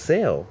to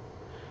excel,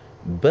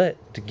 but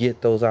to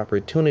get those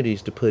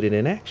opportunities to put it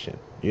in action?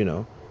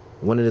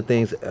 One of the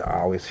things I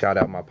always shout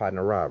out my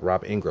partner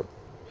Rob Ingram.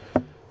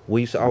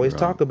 We used to always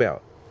talk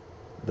about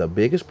the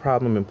biggest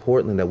problem in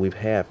Portland that we've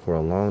had for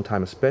a long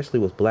time, especially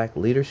with black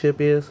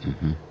leadership, is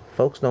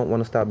folks don't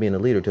want to stop being a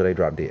leader till they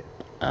drop dead.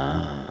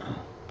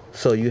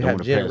 So you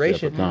have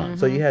generations.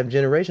 So you have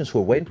generations who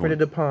are waiting for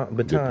the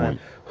baton,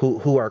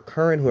 who are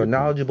current, who are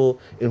knowledgeable,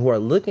 and who are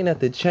looking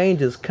at the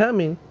changes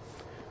coming,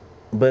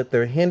 but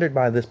they're hindered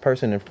by this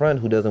person in front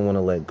who doesn't want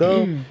to let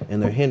go,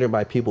 and they're hindered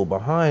by people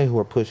behind who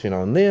are pushing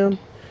on them,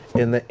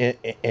 and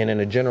in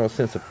a general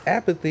sense of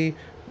apathy,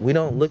 we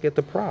don't look at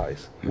the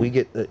prize. We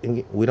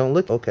don't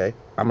look. Okay,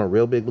 I'm a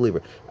real big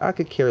believer. I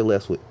could care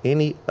less with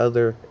any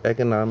other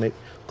economic,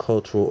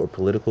 cultural, or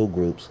political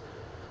groups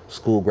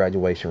school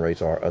graduation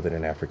rates are other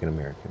than African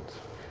Americans.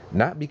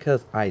 Not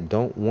because I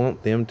don't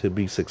want them to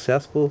be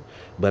successful,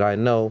 but I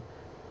know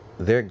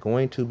they're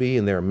going to be,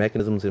 and there are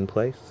mechanisms in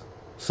place.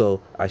 So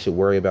I should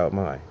worry about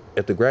mine.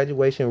 If the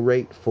graduation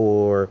rate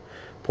for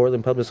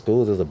Portland Public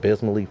Schools is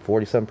abysmally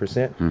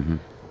 47%,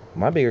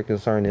 my bigger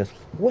concern is,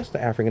 what's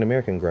the African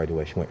American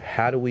graduation rate?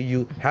 How do we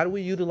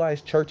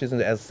utilize churches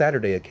as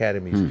Saturday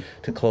academies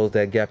to close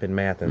that gap in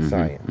math and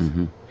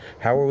science?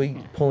 How are we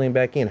pulling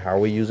back in? How are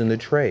we using the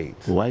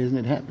trades? Why isn't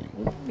it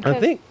happening? I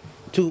think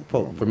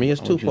twofold. For me, it's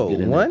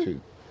twofold.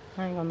 One,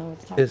 I ain't gonna know what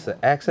to talk about. It's an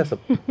access of,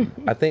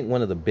 I think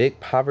one of the big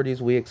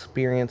poverties we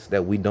experience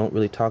that we don't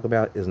really talk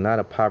about is not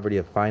a poverty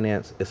of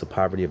finance, it's a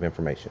poverty of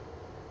information.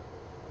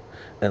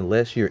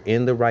 Unless you're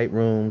in the right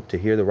room to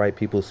hear the right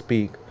people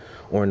speak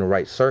or in the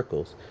right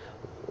circles,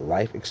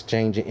 life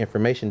exchanging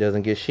information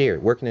doesn't get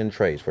shared. Working in the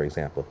trades, for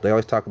example, they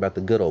always talk about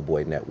the good old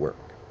boy network.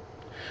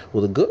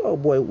 Well, the good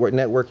old boy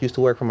network used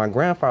to work for my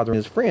grandfather and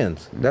his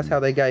friends. That's how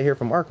they got here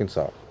from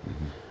Arkansas.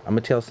 I'm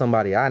gonna tell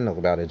somebody I know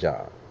about a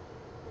job.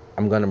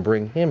 I'm going to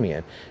bring him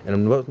in,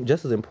 and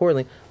just as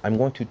importantly, I'm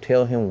going to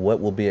tell him what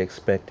will be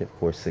expected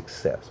for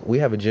success. We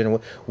have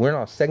we're in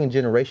our second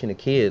generation of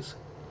kids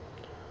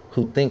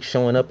who think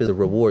showing up is a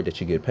reward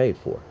that you get paid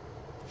for.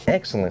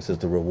 Excellence is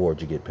the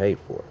reward you get paid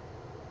for.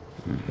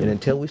 And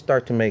until we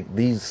start to make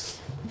these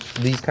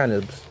kind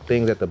of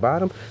things at the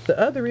bottom, the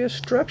other is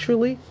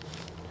structurally,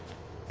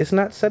 it's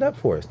not set up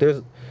for us.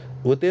 There's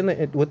within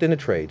the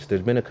trades,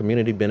 there's been a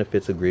community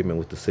benefits agreement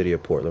with the city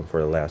of Portland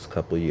for the last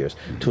couple of years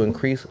to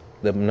increase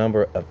the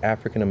number of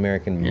African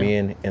American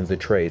men in the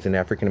trades and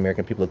African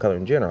American people of color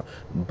in general.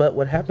 But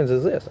what happens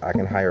is this: I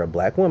can hire a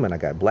black woman. I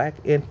got black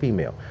and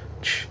female.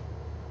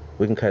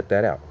 We can cut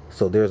that out.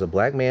 So there's a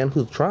black man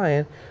who's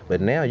trying, but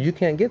now you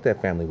can't get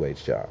that family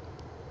wage job.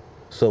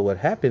 So what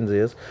happens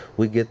is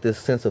we get this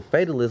sense of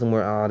fatalism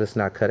where, oh, that's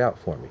not cut out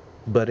for me.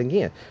 But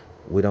again,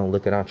 we don't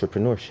look at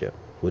entrepreneurship.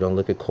 We don't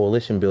look at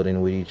coalition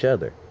building with each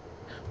other.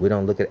 We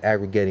don't look at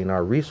aggregating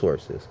our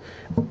resources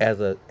as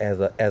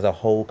a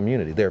whole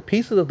community. There are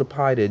pieces of the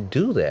pie that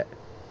do that.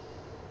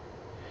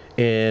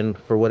 And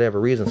for whatever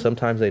reason,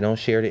 sometimes they don't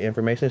share the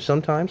information.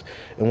 Sometimes,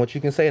 and what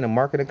you can say in a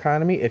market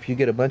economy, if you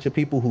get a bunch of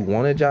people who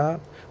want a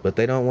job, but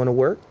they don't want to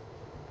work,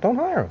 don't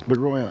hire them. But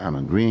Roy, I'm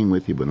agreeing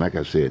with you, but like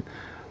I said,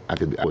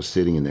 I was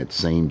sitting in that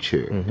same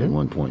chair at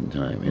one point in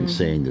time and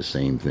saying the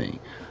same thing.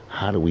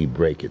 How do we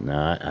break it?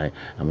 Now, I'm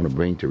going to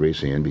bring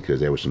Teressa in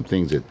because there were some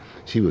things that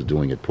she was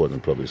doing at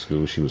Portland Public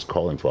Schools. She was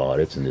calling for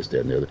audits and this,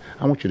 that, and the other.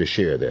 I want you to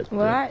share that.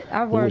 Well,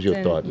 I worked what was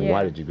your thought? And yeah.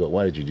 why did you go?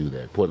 Why did you do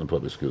that? Portland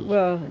Public Schools.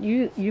 Well,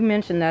 you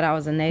mentioned that I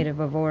was a native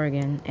of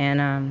Oregon,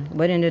 and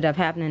what ended up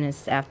happening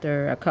is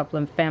after a couple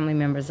of family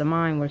members of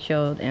mine were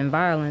killed in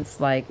violence,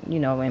 like, you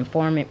know,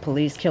 informant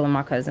police killing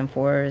my cousin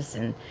Forrest,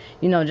 and,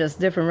 you know, just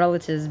different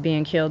relatives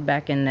being killed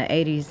back in the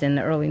 80s and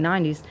the early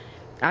 90s.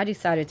 I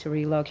decided to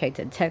relocate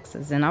to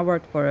Texas, and I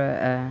worked for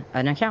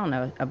an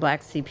accountant, a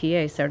black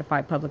CPA,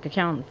 certified public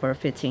accountant, for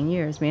 15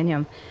 years. Me and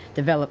him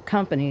developed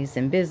companies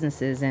and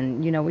businesses,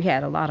 and, you know, we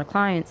had a lot of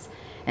clients.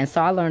 And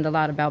so I learned a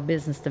lot about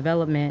business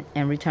development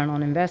and return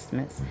on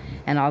investments.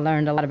 And I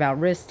learned a lot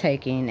about risk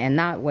taking and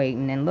not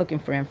waiting and looking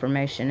for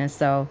information. And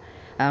so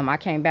I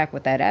came back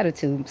with that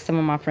attitude. Some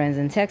of my friends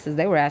in Texas,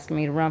 they were asking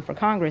me to run for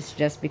Congress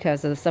just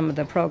because of some of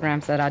the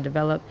programs that I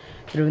developed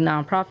through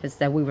nonprofits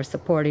that we were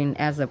supporting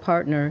as a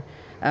partner.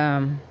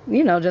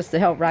 You know, just to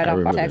help write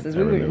off taxes.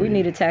 We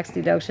needed tax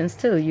deductions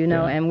too, you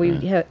know, and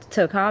we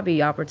took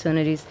hobby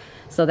opportunities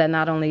so that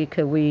not only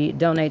could we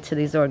donate to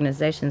these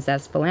organizations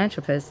as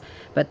philanthropists,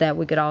 but that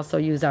we could also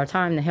use our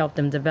time to help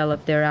them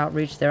develop their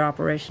outreach, their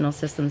operational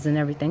systems, and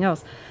everything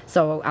else.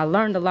 So I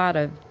learned a lot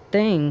of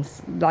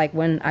things, like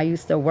when I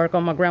used to work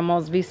on my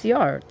grandma's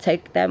VCR,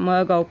 take that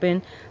mug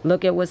open,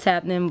 look at what's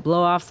happening,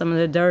 blow off some of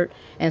the dirt,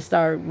 and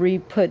start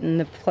re-putting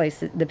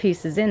the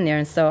pieces in there.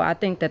 And so I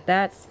think that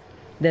that's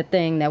the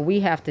thing that we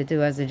have to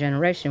do as a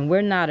generation.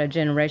 We're not a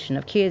generation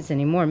of kids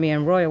anymore. Me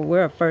and Roy,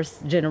 we're a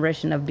first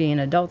generation of being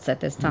adults at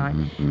this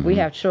time. We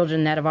have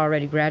children that have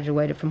already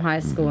graduated from high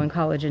school and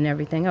college and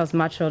everything else.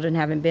 My children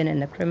haven't been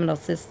in the criminal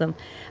system.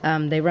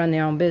 They run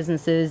their own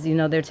businesses. You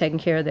know, they're taking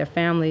care of their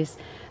families.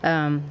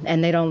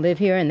 And they don't live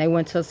here. And they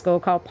went to a school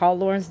called Paul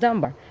Lawrence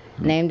Dunbar,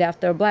 named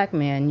after a black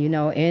man, you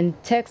know, in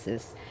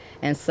Texas.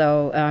 And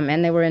so,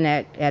 and they were in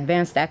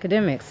advanced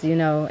academics, you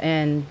know,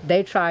 and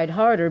they tried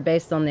harder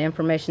based on the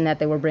information that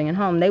they were bringing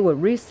home. They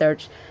would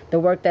research the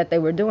work that they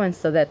were doing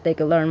so that they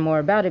could learn more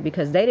about it,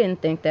 because they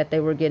didn't think that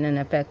they were getting an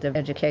effective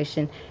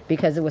education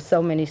because there was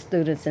so many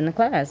students in the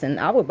class. And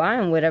I would buy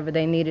them whatever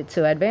they needed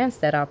to advance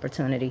that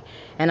opportunity.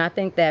 And I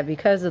think that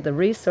because of the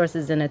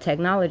resources and the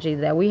technology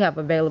that we have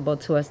available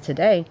to us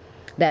today,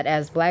 that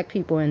as black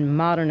people in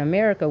modern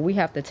America, we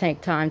have to take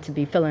time to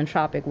be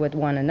philanthropic with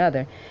one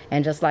another.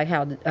 And just like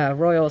how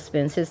Royal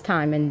spends his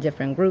time in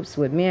different groups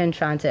with men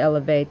trying to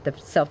elevate the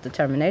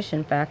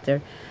self-determination factor,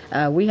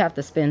 we have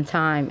to spend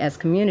time as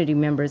community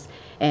members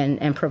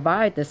and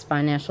provide this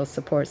financial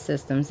support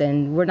systems.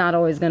 And we're not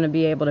always going to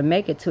be able to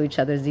make it to each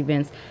other's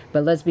events,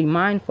 but let's be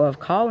mindful of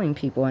calling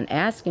people and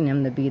asking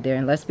them to be there.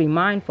 And let's be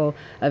mindful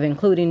of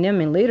including them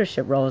in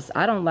leadership roles.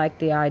 I don't like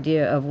the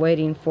idea of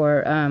waiting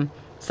for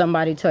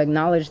somebody to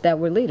acknowledge that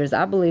we're leaders.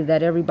 I believe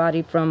that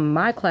everybody from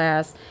my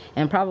class,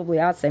 and probably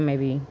I'd say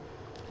maybe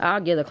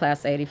I'll give the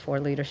class 84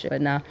 leadership,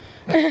 but no.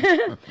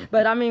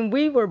 But I mean,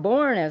 we were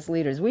born as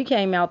leaders. We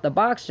came out the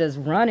box just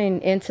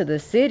running into the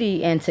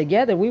city, and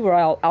together we were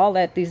all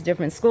at these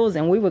different schools,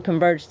 and we would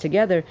converge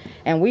together,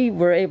 and we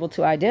were able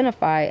to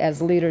identify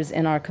as leaders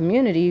in our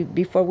community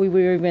before we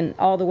were even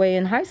all the way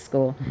in high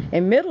school.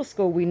 In middle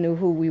school, we knew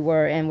who we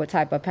were and what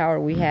type of power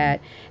we had.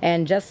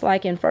 And just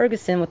like in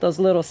Ferguson with those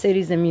little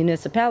cities and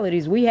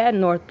municipalities, we had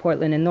North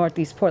Portland and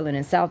Northeast Portland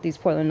and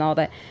Southeast Portland and all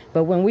that.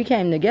 But when we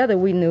came together,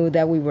 we knew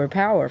that we were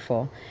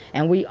powerful,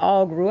 and we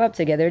all grew up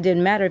together. It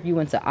didn't matter if you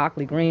went to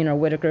Ockley Green or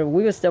Whitaker.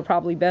 We were still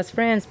probably best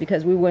friends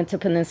because we went to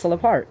Peninsula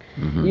Park,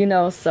 you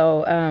know.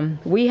 So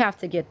we have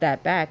to get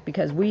that back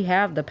because we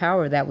have the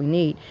power that we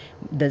need.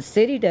 The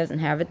city doesn't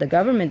have it. The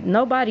government,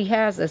 nobody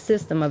has a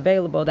system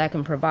available that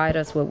can provide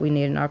us what we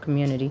need in our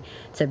community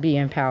to be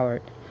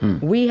empowered.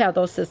 We have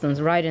those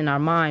systems right in our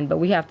mind, but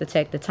we have to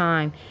take the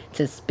time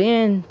to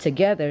spend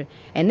together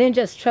and then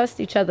just trust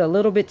each other a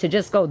little bit to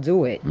just go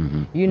do it.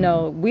 You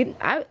know,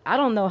 I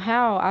don't know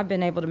how I've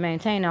been able to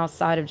maintain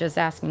outside of just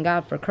asking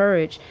God for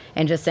courage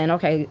and just saying,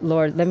 okay,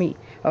 Lord,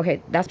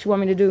 okay, that's what you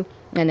want me to do,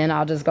 and then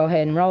I'll just go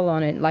ahead and roll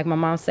on it. Like my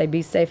mom say,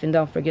 be safe and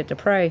don't forget to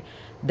pray.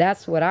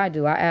 That's what I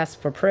do. I ask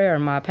for prayer.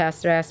 My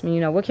pastor asked me,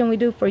 you know, what can we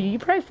do for you? You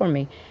pray for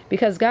me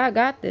because God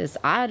got this.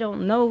 I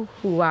don't know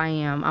who I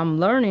am. I'm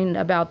learning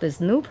about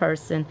this new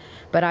person,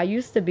 but I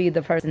used to be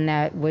the person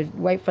that would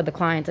wait for the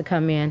client to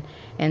come in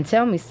and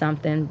tell me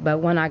something. But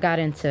when I got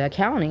into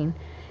accounting,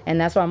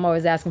 and that's why I'm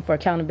always asking for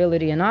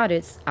accountability and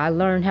audits, I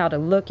learned how to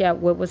look at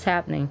what was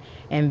happening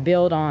and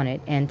build on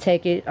it and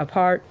take it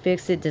apart,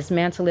 fix it,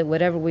 dismantle it,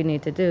 whatever we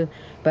need to do.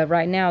 But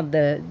right now,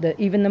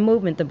 even the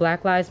movement, the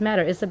Black Lives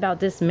Matter, it's about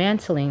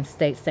dismantling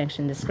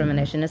state-sanctioned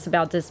discrimination. It's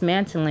about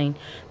dismantling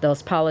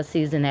those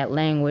policies and that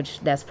language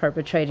that's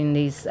perpetrating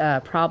these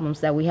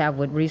problems that we have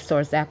with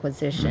resource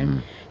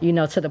acquisition, you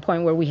know, to the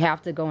point where we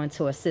have to go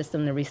into a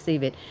system to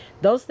receive it.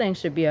 Those things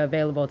should be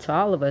available to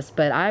all of us,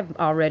 but I've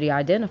already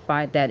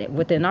identified that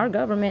within our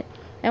government,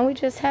 and we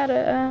just had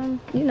a,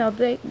 you know,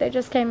 they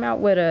just came out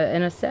with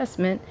an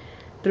assessment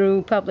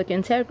through public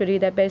integrity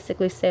that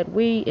basically said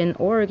we in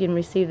Oregon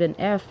received an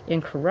F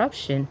in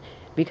corruption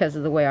because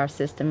of the way our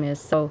system is.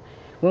 So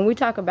when we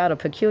talk about a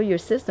peculiar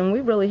system, we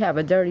really have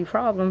a dirty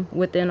problem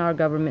within our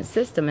government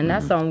system, and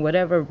that's on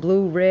whatever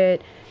blue,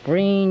 red,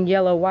 green,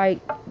 yellow,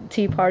 white,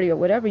 Tea Party, or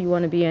whatever you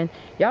want to be in.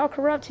 Y'all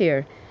corrupt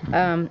here.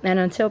 And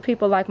until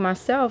people like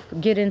myself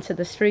get into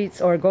the streets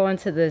or go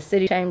into the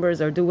city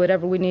chambers or do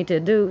whatever we need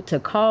to do to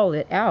call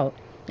it out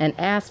and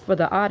ask for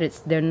the audits,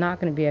 they're not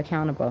going to be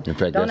accountable. In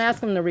fact, don't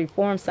ask them to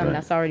reform something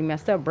that's already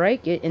messed up.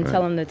 Break it and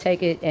tell them to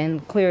take it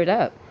and clear it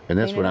up. And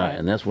that's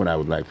what I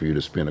would like for you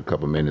to spend a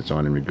couple minutes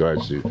on in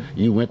regards to,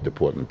 you went to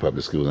Portland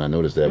Public Schools, and I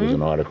noticed that was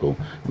an article.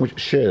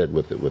 Share that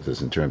with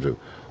us in terms of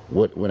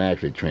what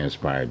actually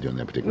transpired during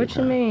that particular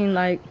time. What you mean,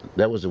 like?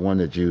 That was the one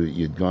that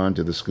you'd gone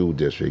to the school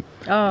district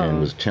and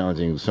was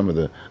challenging some of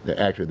the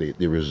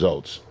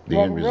results, the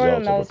end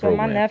results of the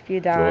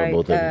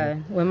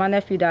program. When my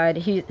nephew died,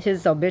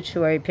 his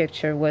obituary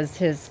picture was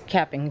his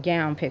cap and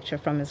gown picture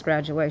from his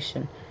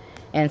graduation.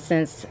 And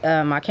since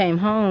I came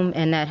home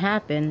and that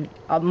happened,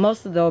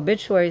 most of the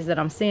obituaries that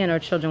I'm seeing are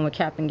children with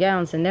cap and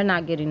gowns, and they're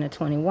not getting to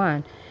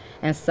 21.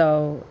 And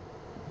so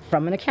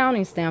from an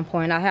accounting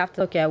standpoint, I have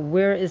to look at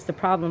where is the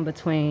problem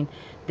between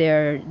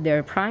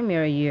their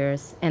primary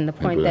years and the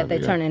point that they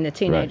turn into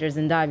teenagers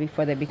and die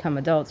before they become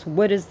adults.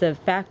 What is the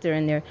factor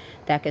in there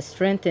that could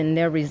strengthen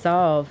their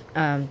resolve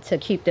to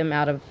keep them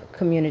out of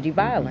community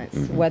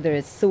violence, whether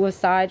it's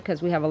suicide,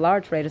 because we have a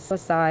large rate of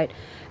suicide,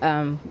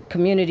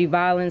 community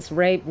violence,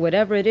 rape,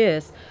 whatever it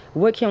is.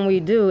 What can we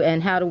do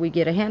and how do we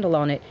get a handle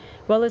on it?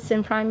 Well, it's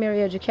in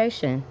primary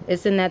education.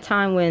 It's in that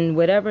time when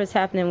whatever is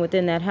happening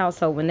within that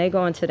household, when they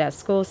go into that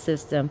school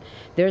system,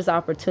 there's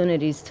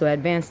opportunities to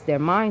advance their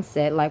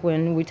mindset. Like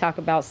when we talk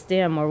about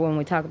STEM or when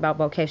we talk about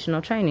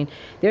vocational training,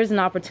 there's an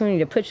opportunity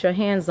to put your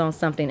hands on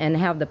something and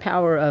have the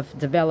power of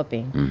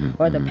developing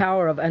or the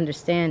power of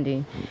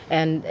understanding.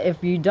 And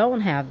if you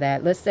don't have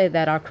that, let's say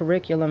that our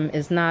curriculum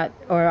is not,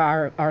 or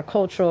our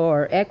cultural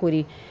or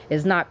equity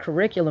is not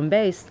curriculum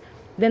based,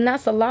 then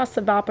that's a loss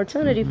of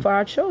opportunity for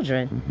our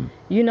children.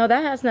 You know,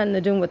 that has nothing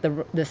to do with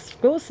the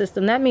school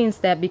system. That means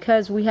that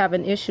because we have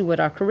an issue with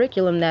our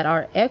curriculum, that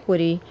our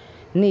equity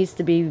needs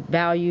to be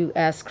valued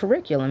as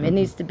curriculum. It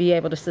needs to be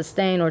able to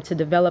sustain or to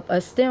develop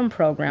a STEM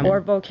program or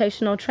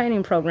vocational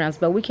training programs,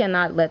 but we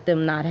cannot let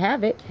them not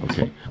have it.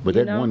 Okay, but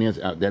that one is,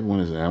 I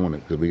want to,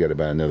 because we got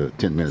about another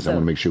 10 minutes, I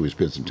want to make sure we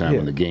spend some time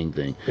on the gang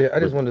thing. Yeah, I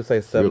just wanted to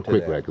say something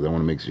real quick, because I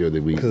want to make sure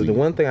that because the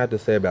one thing I have to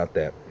say about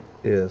that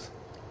is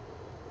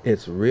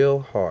it's real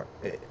hard.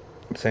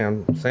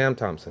 Sam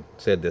Thompson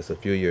said this a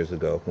few years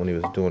ago when he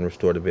was doing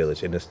Restore the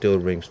Village, and it still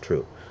rings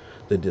true.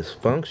 The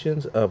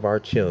dysfunctions of our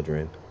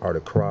children are the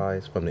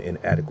cries from the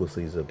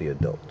inadequacies of the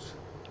adults.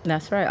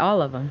 That's right,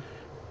 all of them.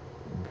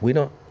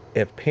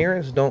 If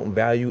parents don't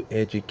value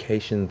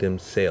education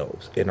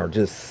themselves and are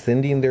just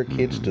sending their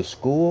kids to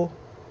school,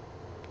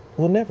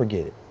 we'll never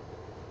get it.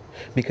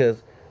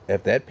 Because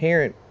if that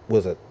parent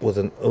was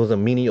a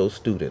menial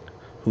student,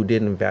 who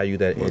didn't value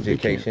that Well, they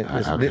can't. education.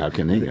 How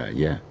can they got?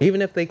 Yeah.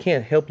 Even if they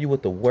can't help you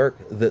with the work,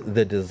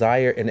 the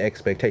desire and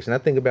expectation. I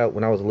think about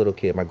when I was a little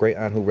kid, my great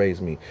aunt who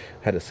raised me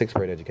had a 6th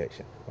grade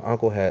education. My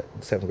uncle had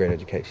 7th grade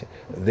education.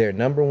 Their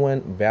number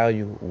one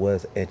value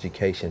was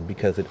education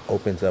because it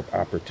opens up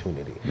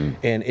opportunity.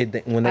 And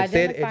when they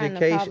said Identifying education,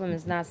 the problem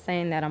is not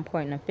saying that I'm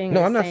pointing a finger.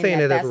 No, I'm not saying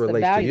that that's ever the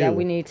relates to value that you.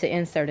 we need to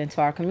insert into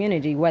our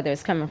community, whether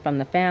it's coming from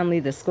the family,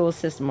 the school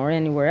system, or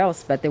anywhere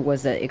else. But there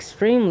was an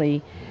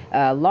extremely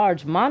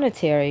large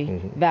monetary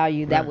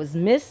value that was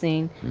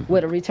missing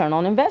with a return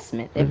on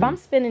investment. If I'm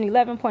spending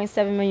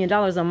 $11.7 million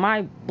on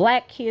my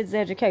black kids'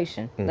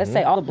 education, let's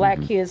say all the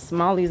black kids,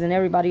 Somalis, and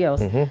everybody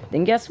else,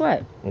 then guess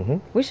what?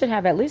 We should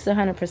have at least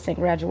 100%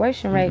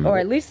 graduation rate, or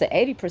at least an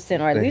 80%,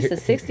 or at least a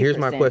 60%. Here's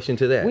my question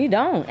to that. We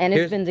don't, and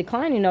it's been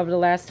declining over the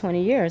last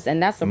 20 years,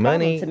 and that's a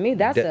problem to me.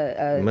 That's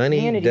a money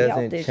community health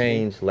doesn't issue.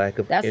 change lack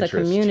of That's interest. a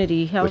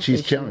community health But she's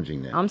issue.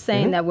 challenging that. I'm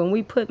saying that when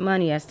we put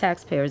money as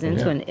taxpayers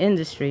into an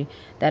industry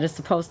that is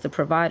supposed to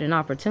provide an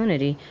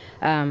opportunity,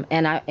 and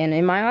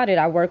in my audit,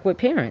 I work with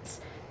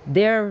parents.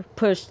 They're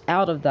pushed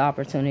out of the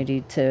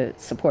opportunity to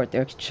support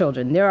their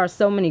children. There are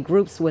so many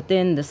groups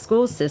within the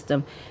school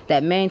system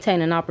that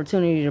maintain an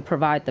opportunity to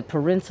provide the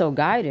parental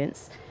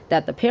guidance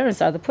that the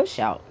parents are the push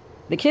out.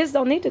 The kids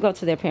don't need to go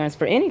to their parents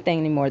for anything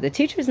anymore. The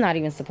teacher's not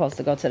even supposed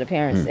to go to the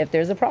parents if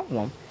there's a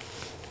problem.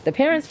 The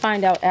parents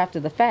find out after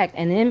the fact,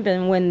 and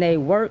even when they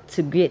work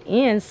to get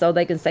in so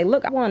they can say,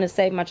 look, I want to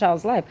save my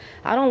child's life.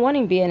 I don't want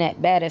him being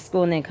bad at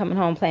school and then coming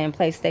home playing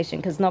PlayStation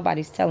because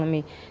nobody's telling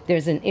me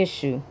there's an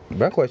issue.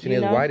 My question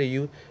is, know? why do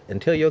you,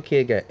 until your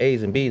kid got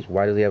A's and B's,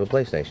 why does he have a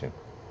PlayStation?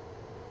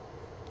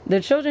 The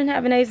children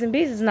having A's and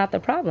B's is not the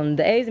problem.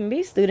 The A's and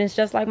B students,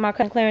 just like my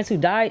cousin Clarence who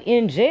died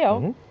in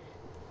jail,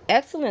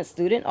 excellent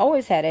student,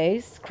 always had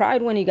A's,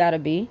 cried when he got a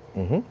B.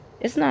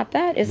 It's not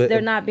that. It's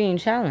they're not being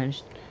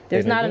challenged.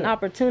 There's not an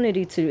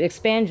opportunity to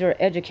expand your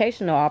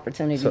educational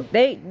opportunity. So-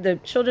 The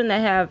children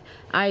that have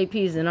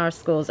IEPs in our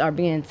schools are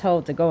being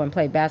told to go and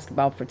play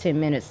basketball for 10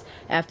 minutes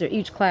after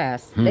each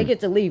class. They get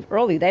to leave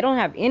early. They don't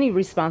have any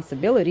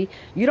responsibility.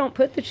 You don't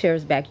put the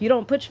chairs back. You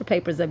don't put your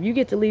papers up. You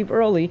get to leave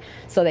early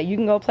so that you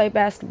can go play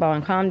basketball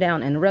and calm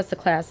down, and the rest of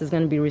the class is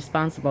going to be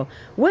responsible.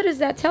 What is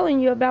that telling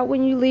you about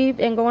when you leave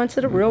and go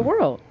into the real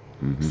world?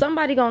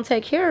 Somebody gonna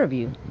take care of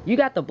you. You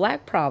got the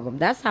black problem.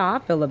 That's how I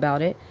feel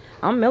about it.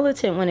 I'm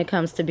militant when it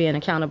comes to being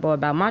accountable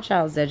about my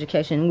child's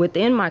education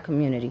within my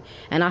community.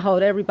 And I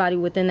hold everybody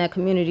within that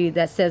community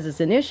that says it's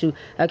an issue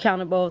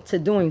accountable to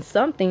doing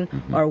something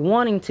or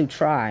wanting to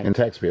try. And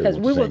taxpayers Because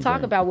want we the will same talk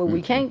thing. about what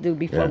we can't do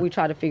before we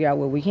try to figure out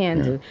what we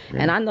can do.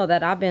 And I know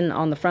that I've been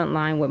on the front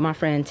line with my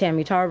friend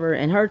Tammy Tarver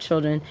and her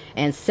children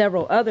and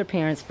several other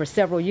parents for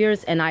several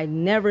years, and I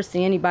never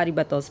see anybody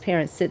but those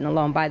parents sitting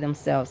alone by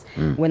themselves.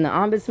 When the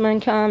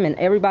ombudsman come and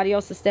everybody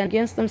else is standing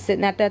against them,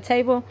 sitting at that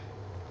table,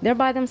 they're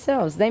by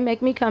themselves. They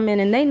make me come in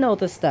and they know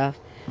the stuff.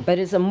 But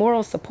it's a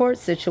moral support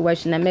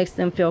situation that makes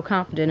them feel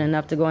confident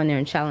enough to go in there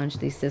and challenge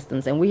these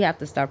systems. And we have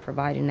to start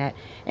providing that.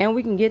 And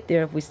we can get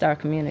there if we start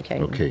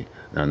communicating. Okay.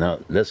 Now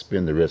let's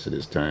spend the rest of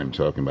this time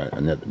talking about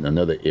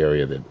another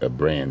area, that a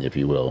brand, if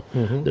you will,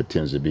 that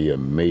tends to be a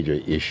major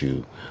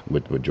issue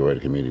with the majority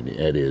of the community.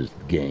 That is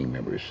gang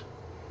members.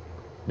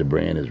 The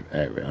brand is,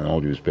 in all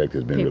due respect,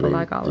 has been People related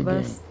like all to of gang.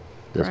 us.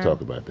 Let's Right.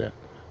 talk about that.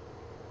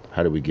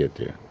 How do we get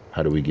there?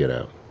 How do we get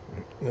out?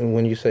 And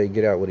when you say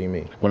get out, what do you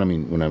mean? What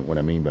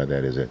I mean by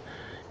that is that,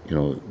 you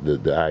know,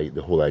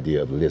 the whole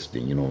idea of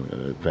listing. You know,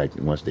 in fact,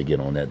 once they get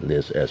on that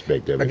list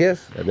aspect of it, I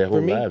guess their whole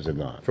for me, lives are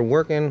gone. For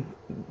working,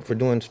 for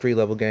doing street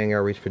level gang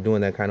outreach, for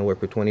doing that kind of work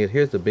for 20 years,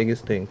 here's the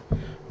biggest thing.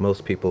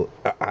 Most people,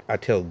 I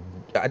tell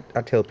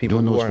people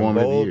During who those are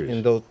formative involved years.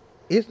 in those.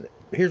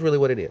 Here's really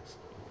what it is.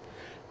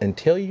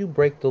 Until you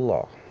break the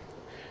law,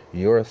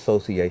 your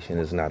association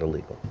is not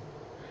illegal.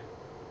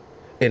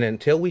 And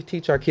until we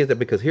teach our kids that,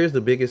 because here's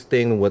the biggest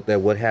thing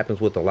what happens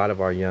with a lot of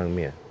our young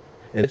men,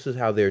 and this is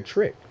how they're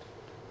tricked.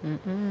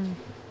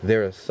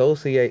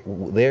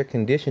 They're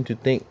conditioned to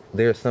think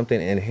there's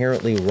something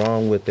inherently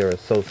wrong with their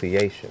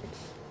associations.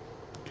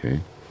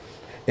 Okay.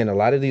 And a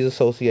lot of these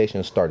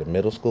associations start in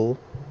middle school,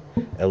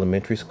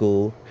 elementary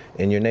school,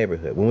 in your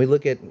neighborhood. When we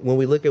look at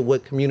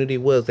what community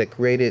was that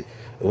created,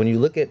 when you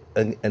look at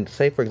and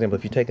say, for example,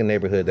 if you take a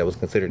neighborhood that was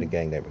considered a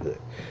gang neighborhood,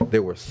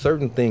 there were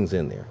certain things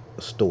in there: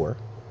 a store,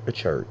 a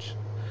church,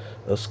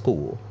 a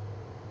school,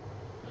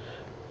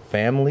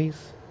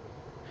 families,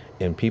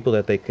 and people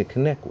that they could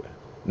connect with.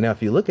 Now,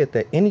 if you look at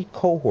that, any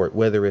cohort,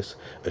 whether it's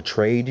a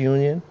trade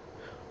union,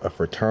 a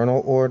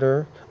fraternal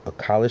order, a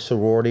college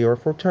sorority or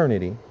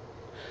fraternity,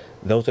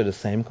 those are the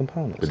same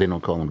components. But they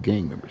don't call them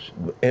gang members.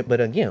 But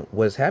again,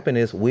 what's happened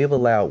is we've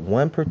allowed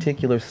one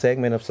particular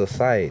segment of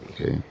society,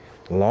 Okay.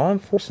 law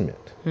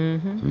enforcement,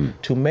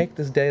 to make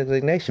this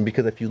designation.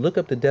 Because if you look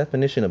up the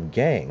definition of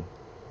gang,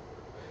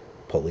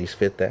 police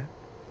fit that,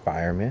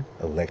 firemen,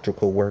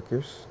 electrical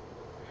workers,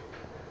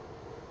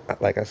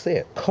 like I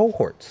said,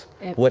 cohorts.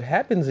 What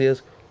happens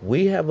is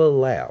we have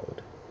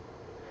allowed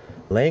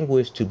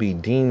language to be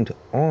deemed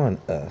on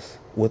us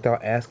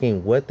without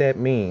asking what that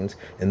means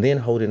and then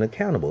holding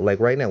accountable. Like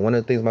right now, one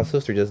of the things my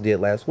sister just did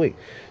last week,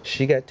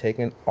 she got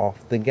taken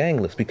off the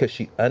gang list because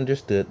she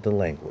understood the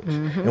language.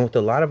 And with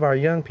a lot of our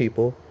young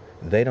people,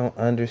 they don't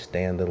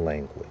understand the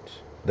language.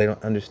 They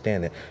don't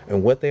understand it.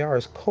 And what they are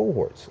is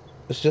cohorts.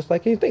 It's just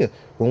like anything.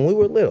 When we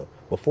were little,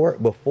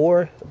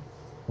 before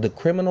the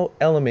criminal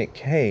element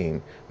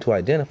came to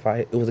identify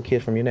it, it was the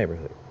kids from your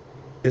neighborhood.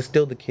 It's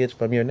still the kids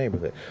from your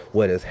neighborhood.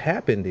 What has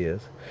happened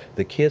is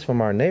the kids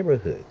from our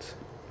neighborhoods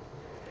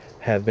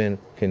have been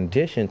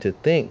conditioned to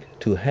think,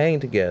 to hang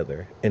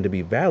together, and to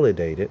be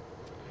validated.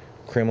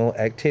 Criminal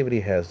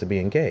activity has to be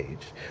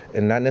engaged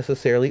and not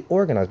necessarily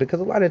organized, because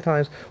a lot of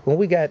times when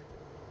we don't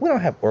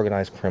have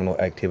organized criminal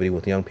activity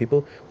with young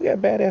people. We got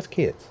badass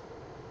kids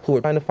who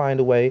are trying to find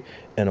a way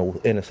in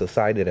a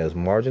society that has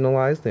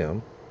marginalized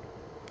them,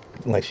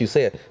 like she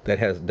said,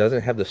 that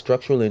doesn't have the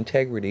structural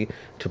integrity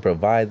to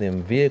provide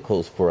them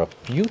vehicles for a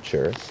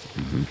future.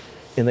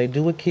 And they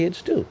do what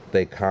kids do.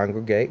 They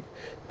congregate,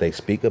 they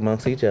speak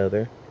amongst each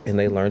other, and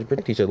they learn to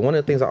protect each other. One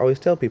of the things I always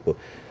tell people,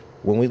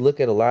 when we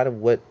look at a lot of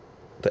what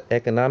the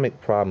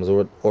economic problems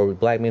or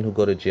black men who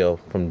go to jail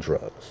from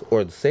drugs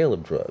or the sale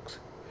of drugs,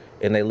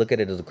 and they look at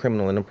it as a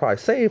criminal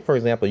enterprise. Say, for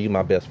example, you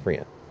my best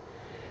friend.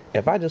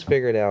 If I just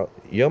figured out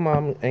your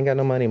mom ain't got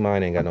no money,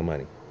 mine ain't got no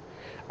money,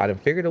 I done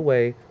figured a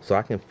way so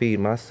I can feed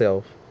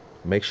myself,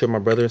 make sure my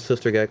brother and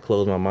sister got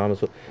clothes, my mom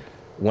is.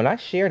 When I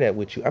share that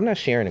with you, I'm not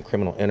sharing a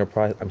criminal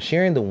enterprise. I'm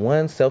sharing the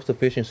one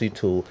self-sufficiency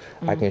tool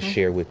I can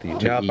share with you.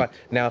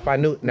 Now, if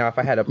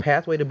I had a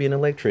pathway to be an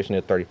electrician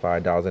at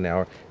 $35 an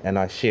hour, and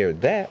I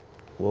shared that,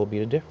 what would be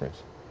the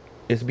difference?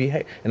 It's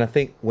behavior. And I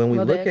think when we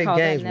look at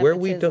gangs, where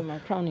we do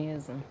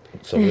cronyism.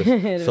 So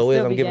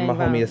I'm giving my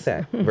homie a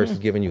sack versus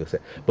giving you a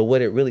sack. But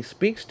what it really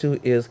speaks to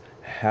is,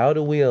 how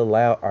do we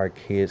allow our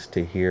kids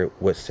to hear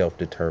what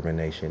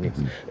self-determination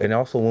is? And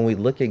also, when we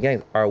look at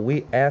gangs, are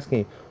we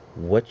asking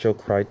what your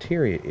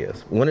criteria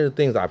is? One of the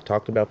things I've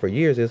talked about for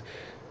years is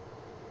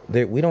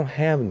that we don't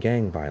have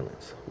gang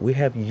violence. We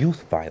have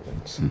youth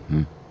violence.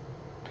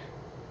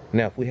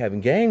 Now, if we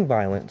have gang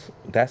violence,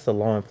 that's a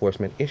law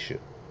enforcement issue.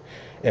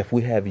 If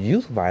we have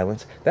youth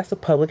violence, that's a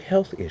public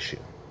health issue.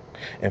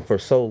 And for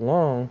so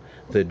long,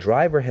 the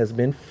driver has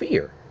been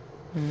fear.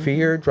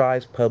 Fear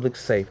drives public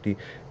safety,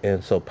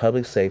 and so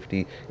public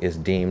safety is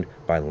deemed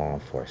by law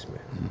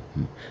enforcement.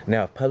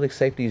 Now, if public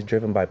safety is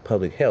driven by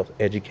public health,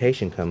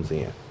 education comes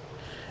in.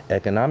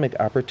 Economic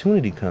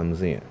opportunity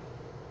comes in.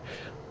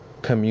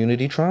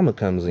 Community trauma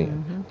comes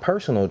in.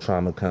 Personal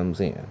trauma comes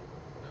in.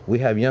 We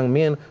have young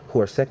men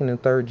who are second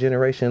and third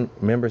generation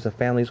members of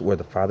families where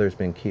the father has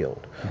been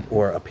killed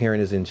or a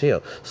parent is in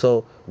jail.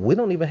 So we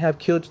don't even have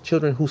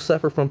children who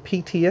suffer from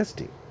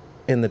PTSD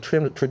in the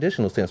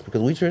traditional sense,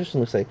 because we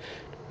traditionally say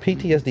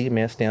PTSD,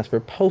 man, stands for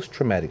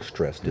post-traumatic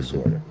stress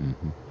disorder.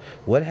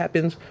 What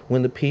happens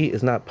when the P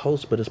is not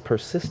post but is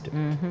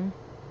persistent?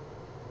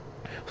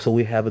 So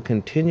we have a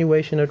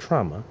continuation of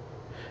trauma,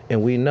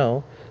 and we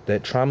know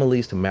that trauma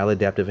leads to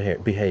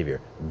maladaptive behavior,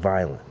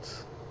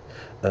 violence,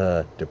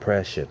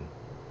 depression,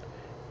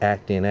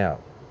 acting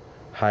out,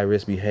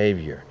 high-risk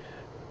behavior,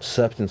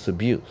 substance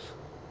abuse.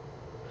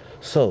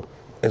 So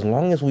as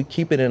long as we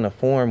keep it in a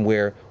form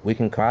where we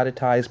can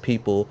commoditize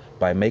people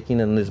by making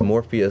them these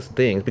morpheus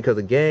things, because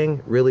a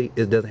gang really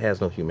has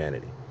no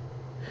humanity.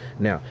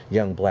 Now,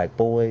 young black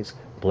boys,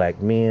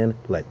 black men,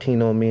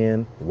 Latino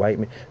men, white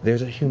men,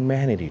 there's a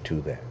humanity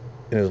to that.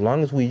 And as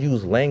long as we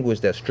use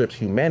language that strips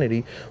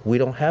humanity, we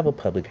don't have a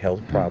public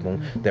health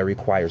problem that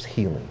requires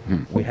healing.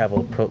 We have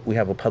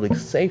a public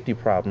safety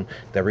problem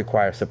that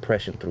requires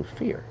suppression through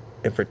fear.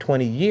 And for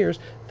 20 years,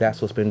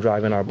 that's what's been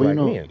driving our black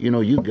men. You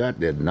know, you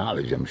got that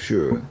knowledge, I'm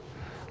sure,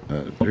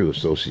 through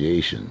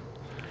association.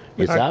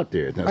 It's out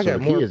there. I got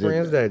more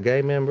friends that are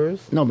gay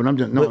members. No, but I'm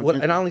just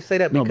and I only say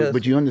that because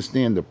but you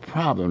understand the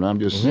problem. I'm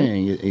just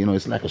saying, you know,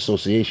 it's like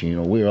association.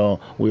 You know, we're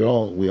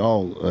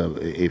all,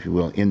 if you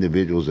will,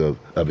 individuals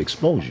of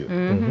exposure.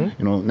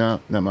 You know, now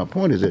my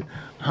point is that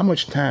how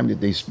much time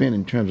did they spend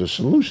in terms of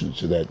solutions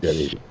to that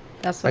issue?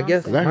 That's what I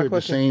guess I heard the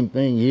same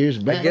thing years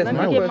back. Let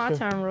me get my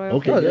turn, Roy.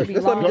 Okay, let me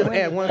just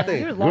add one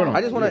thing.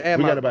 I just want to add.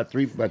 We got about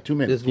 2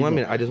 minutes. Just 1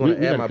 minute. I just want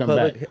to add my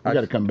public. We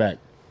got to come back.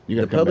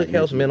 The public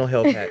health mental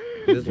health hat.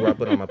 This is where I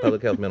put on my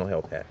public health mental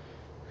health hat.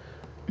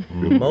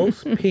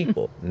 Most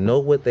people know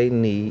what they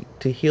need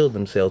to heal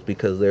themselves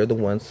because they're the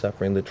ones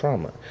suffering the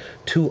trauma.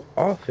 Too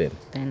often,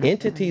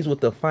 entities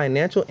with a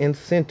financial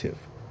incentive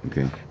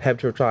have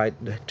to try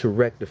to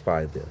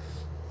rectify this.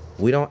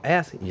 We don't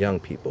ask young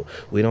people.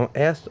 We don't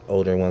ask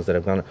older ones that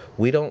have gone.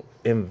 We don't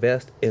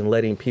invest in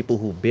letting people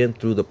who've been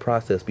through the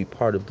process be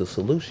part of the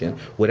solution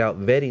without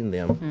vetting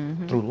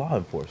them through law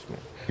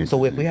enforcement.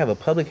 So if we have a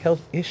public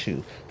health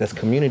issue that's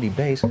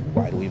community-based,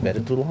 why do we vet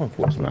it through law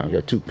enforcement? I've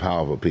got two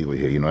powerful people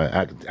here. You know,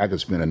 I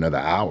could spend another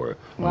hour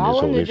on this I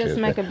whole wanted issue. to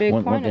just make a big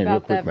point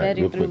about that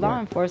vetting through law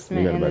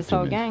enforcement and this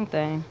whole gang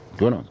thing.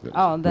 Go on.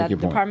 Oh, that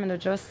Department of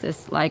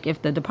Justice, like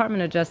if the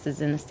Department of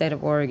Justice in the state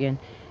of Oregon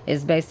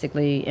is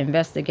basically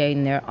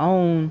investigating their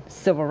own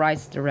civil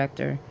rights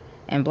director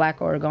and Black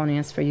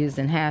Oregonians for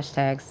using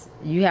hashtags,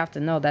 you have to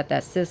know that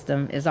that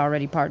system is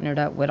already partnered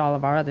up with all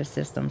of our other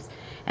systems.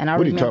 And I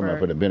What are you remember, talking about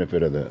for the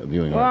benefit of the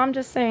viewing well, audience? I'm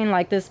just saying,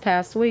 like this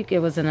past week, it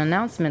was an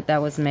announcement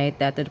that was made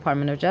that the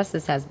Department of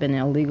Justice has been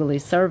illegally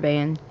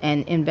surveying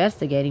and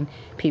investigating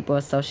people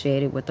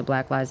associated with the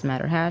Black Lives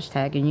Matter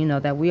hashtag. And you know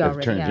that we That's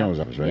already Attorney have, General's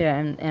office, right?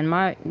 yeah, and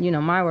my,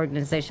 my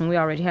organization, we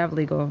already have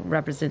legal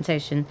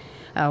representation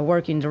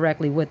working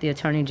directly with the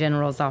Attorney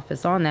General's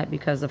office on that,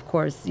 because of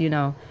course,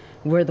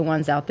 we're the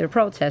ones out there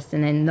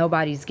protesting, and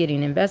nobody's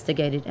getting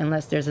investigated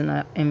unless there's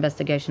an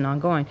investigation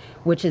ongoing,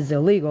 which is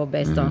illegal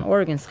based on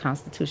Oregon's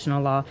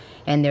constitutional law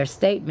and their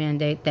state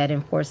mandate that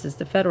enforces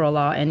the federal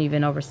law and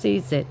even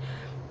oversees it.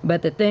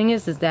 But the thing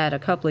is that a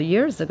couple of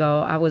years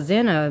ago, I was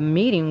in a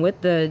meeting with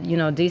the,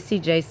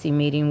 DCJC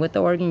meeting with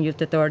the Oregon Youth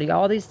Authority,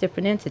 all these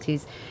different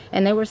entities,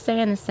 and they were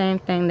saying the same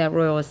thing that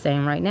Royal is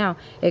saying right now,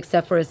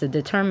 except for it's a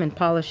determined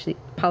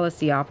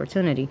policy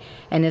opportunity.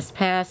 And this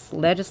past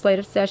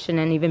legislative session,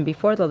 and even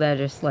before the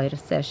legislative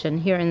session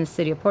here in the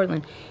city of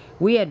Portland,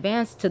 we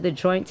advanced to the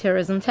Joint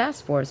Terrorism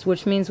Task Force,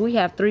 which means we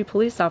have 3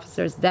 police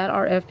officers that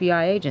are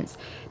FBI agents.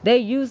 They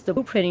use the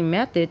blueprinting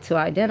method to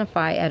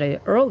identify at an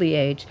early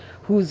age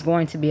who's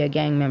going to be a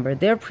gang member.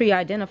 They're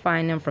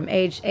pre-identifying them from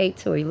age 8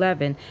 to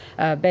 11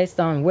 based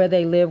on where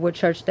they live, what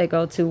church they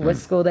go to, what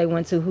school they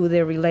went to, who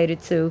they're related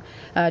to,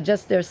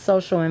 just their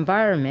social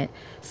environment.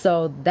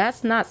 So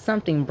that's not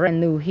something brand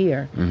new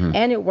here.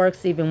 And it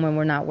works even when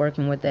we're not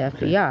working with the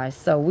FBI.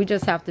 So we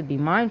just have to be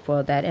mindful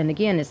of that. And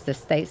again, it's the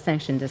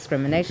state-sanctioned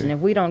discrimination. If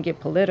we don't get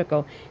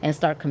political and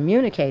start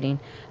communicating,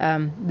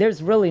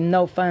 there's really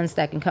no funds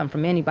that can come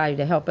from anybody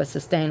to help us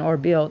sustain or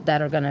build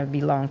that are going to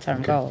be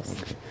long-term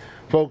goals.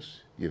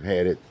 Folks, you've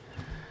had it,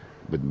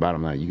 but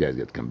bottom line, you guys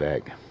got to come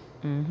back.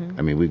 I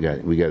mean, we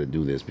got to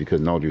do this,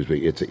 because in all due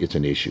respect, it's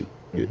an issue.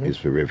 It's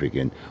horrific,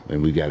 and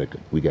we got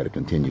to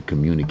continue to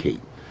communicate.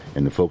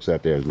 And the folks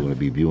out there who are going to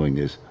be viewing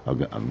this are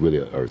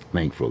really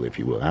thankful, if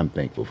you will. I'm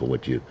thankful for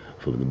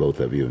for the both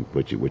of you, and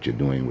what you're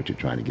doing, what you're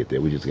trying to get there.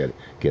 We just got to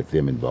get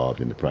them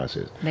involved in the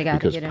process. They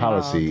got to get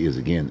policy involved. is,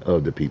 again,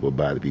 of the people,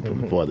 by the people,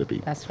 and for the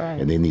people. That's right.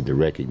 And they need to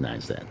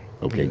recognize that.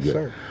 Okay, Yes, good.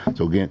 sir.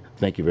 So again,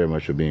 thank you very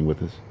much for being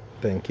with us.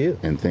 Thank you.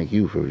 And thank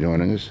you for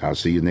joining us. I'll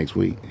see you next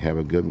week. Have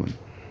a good one.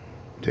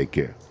 Take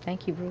care.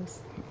 Thank you,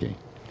 Bruce. Okay.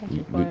 Thank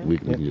you, We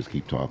Floyd. can just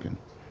keep talking.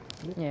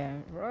 Yeah,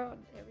 Royal,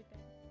 everything.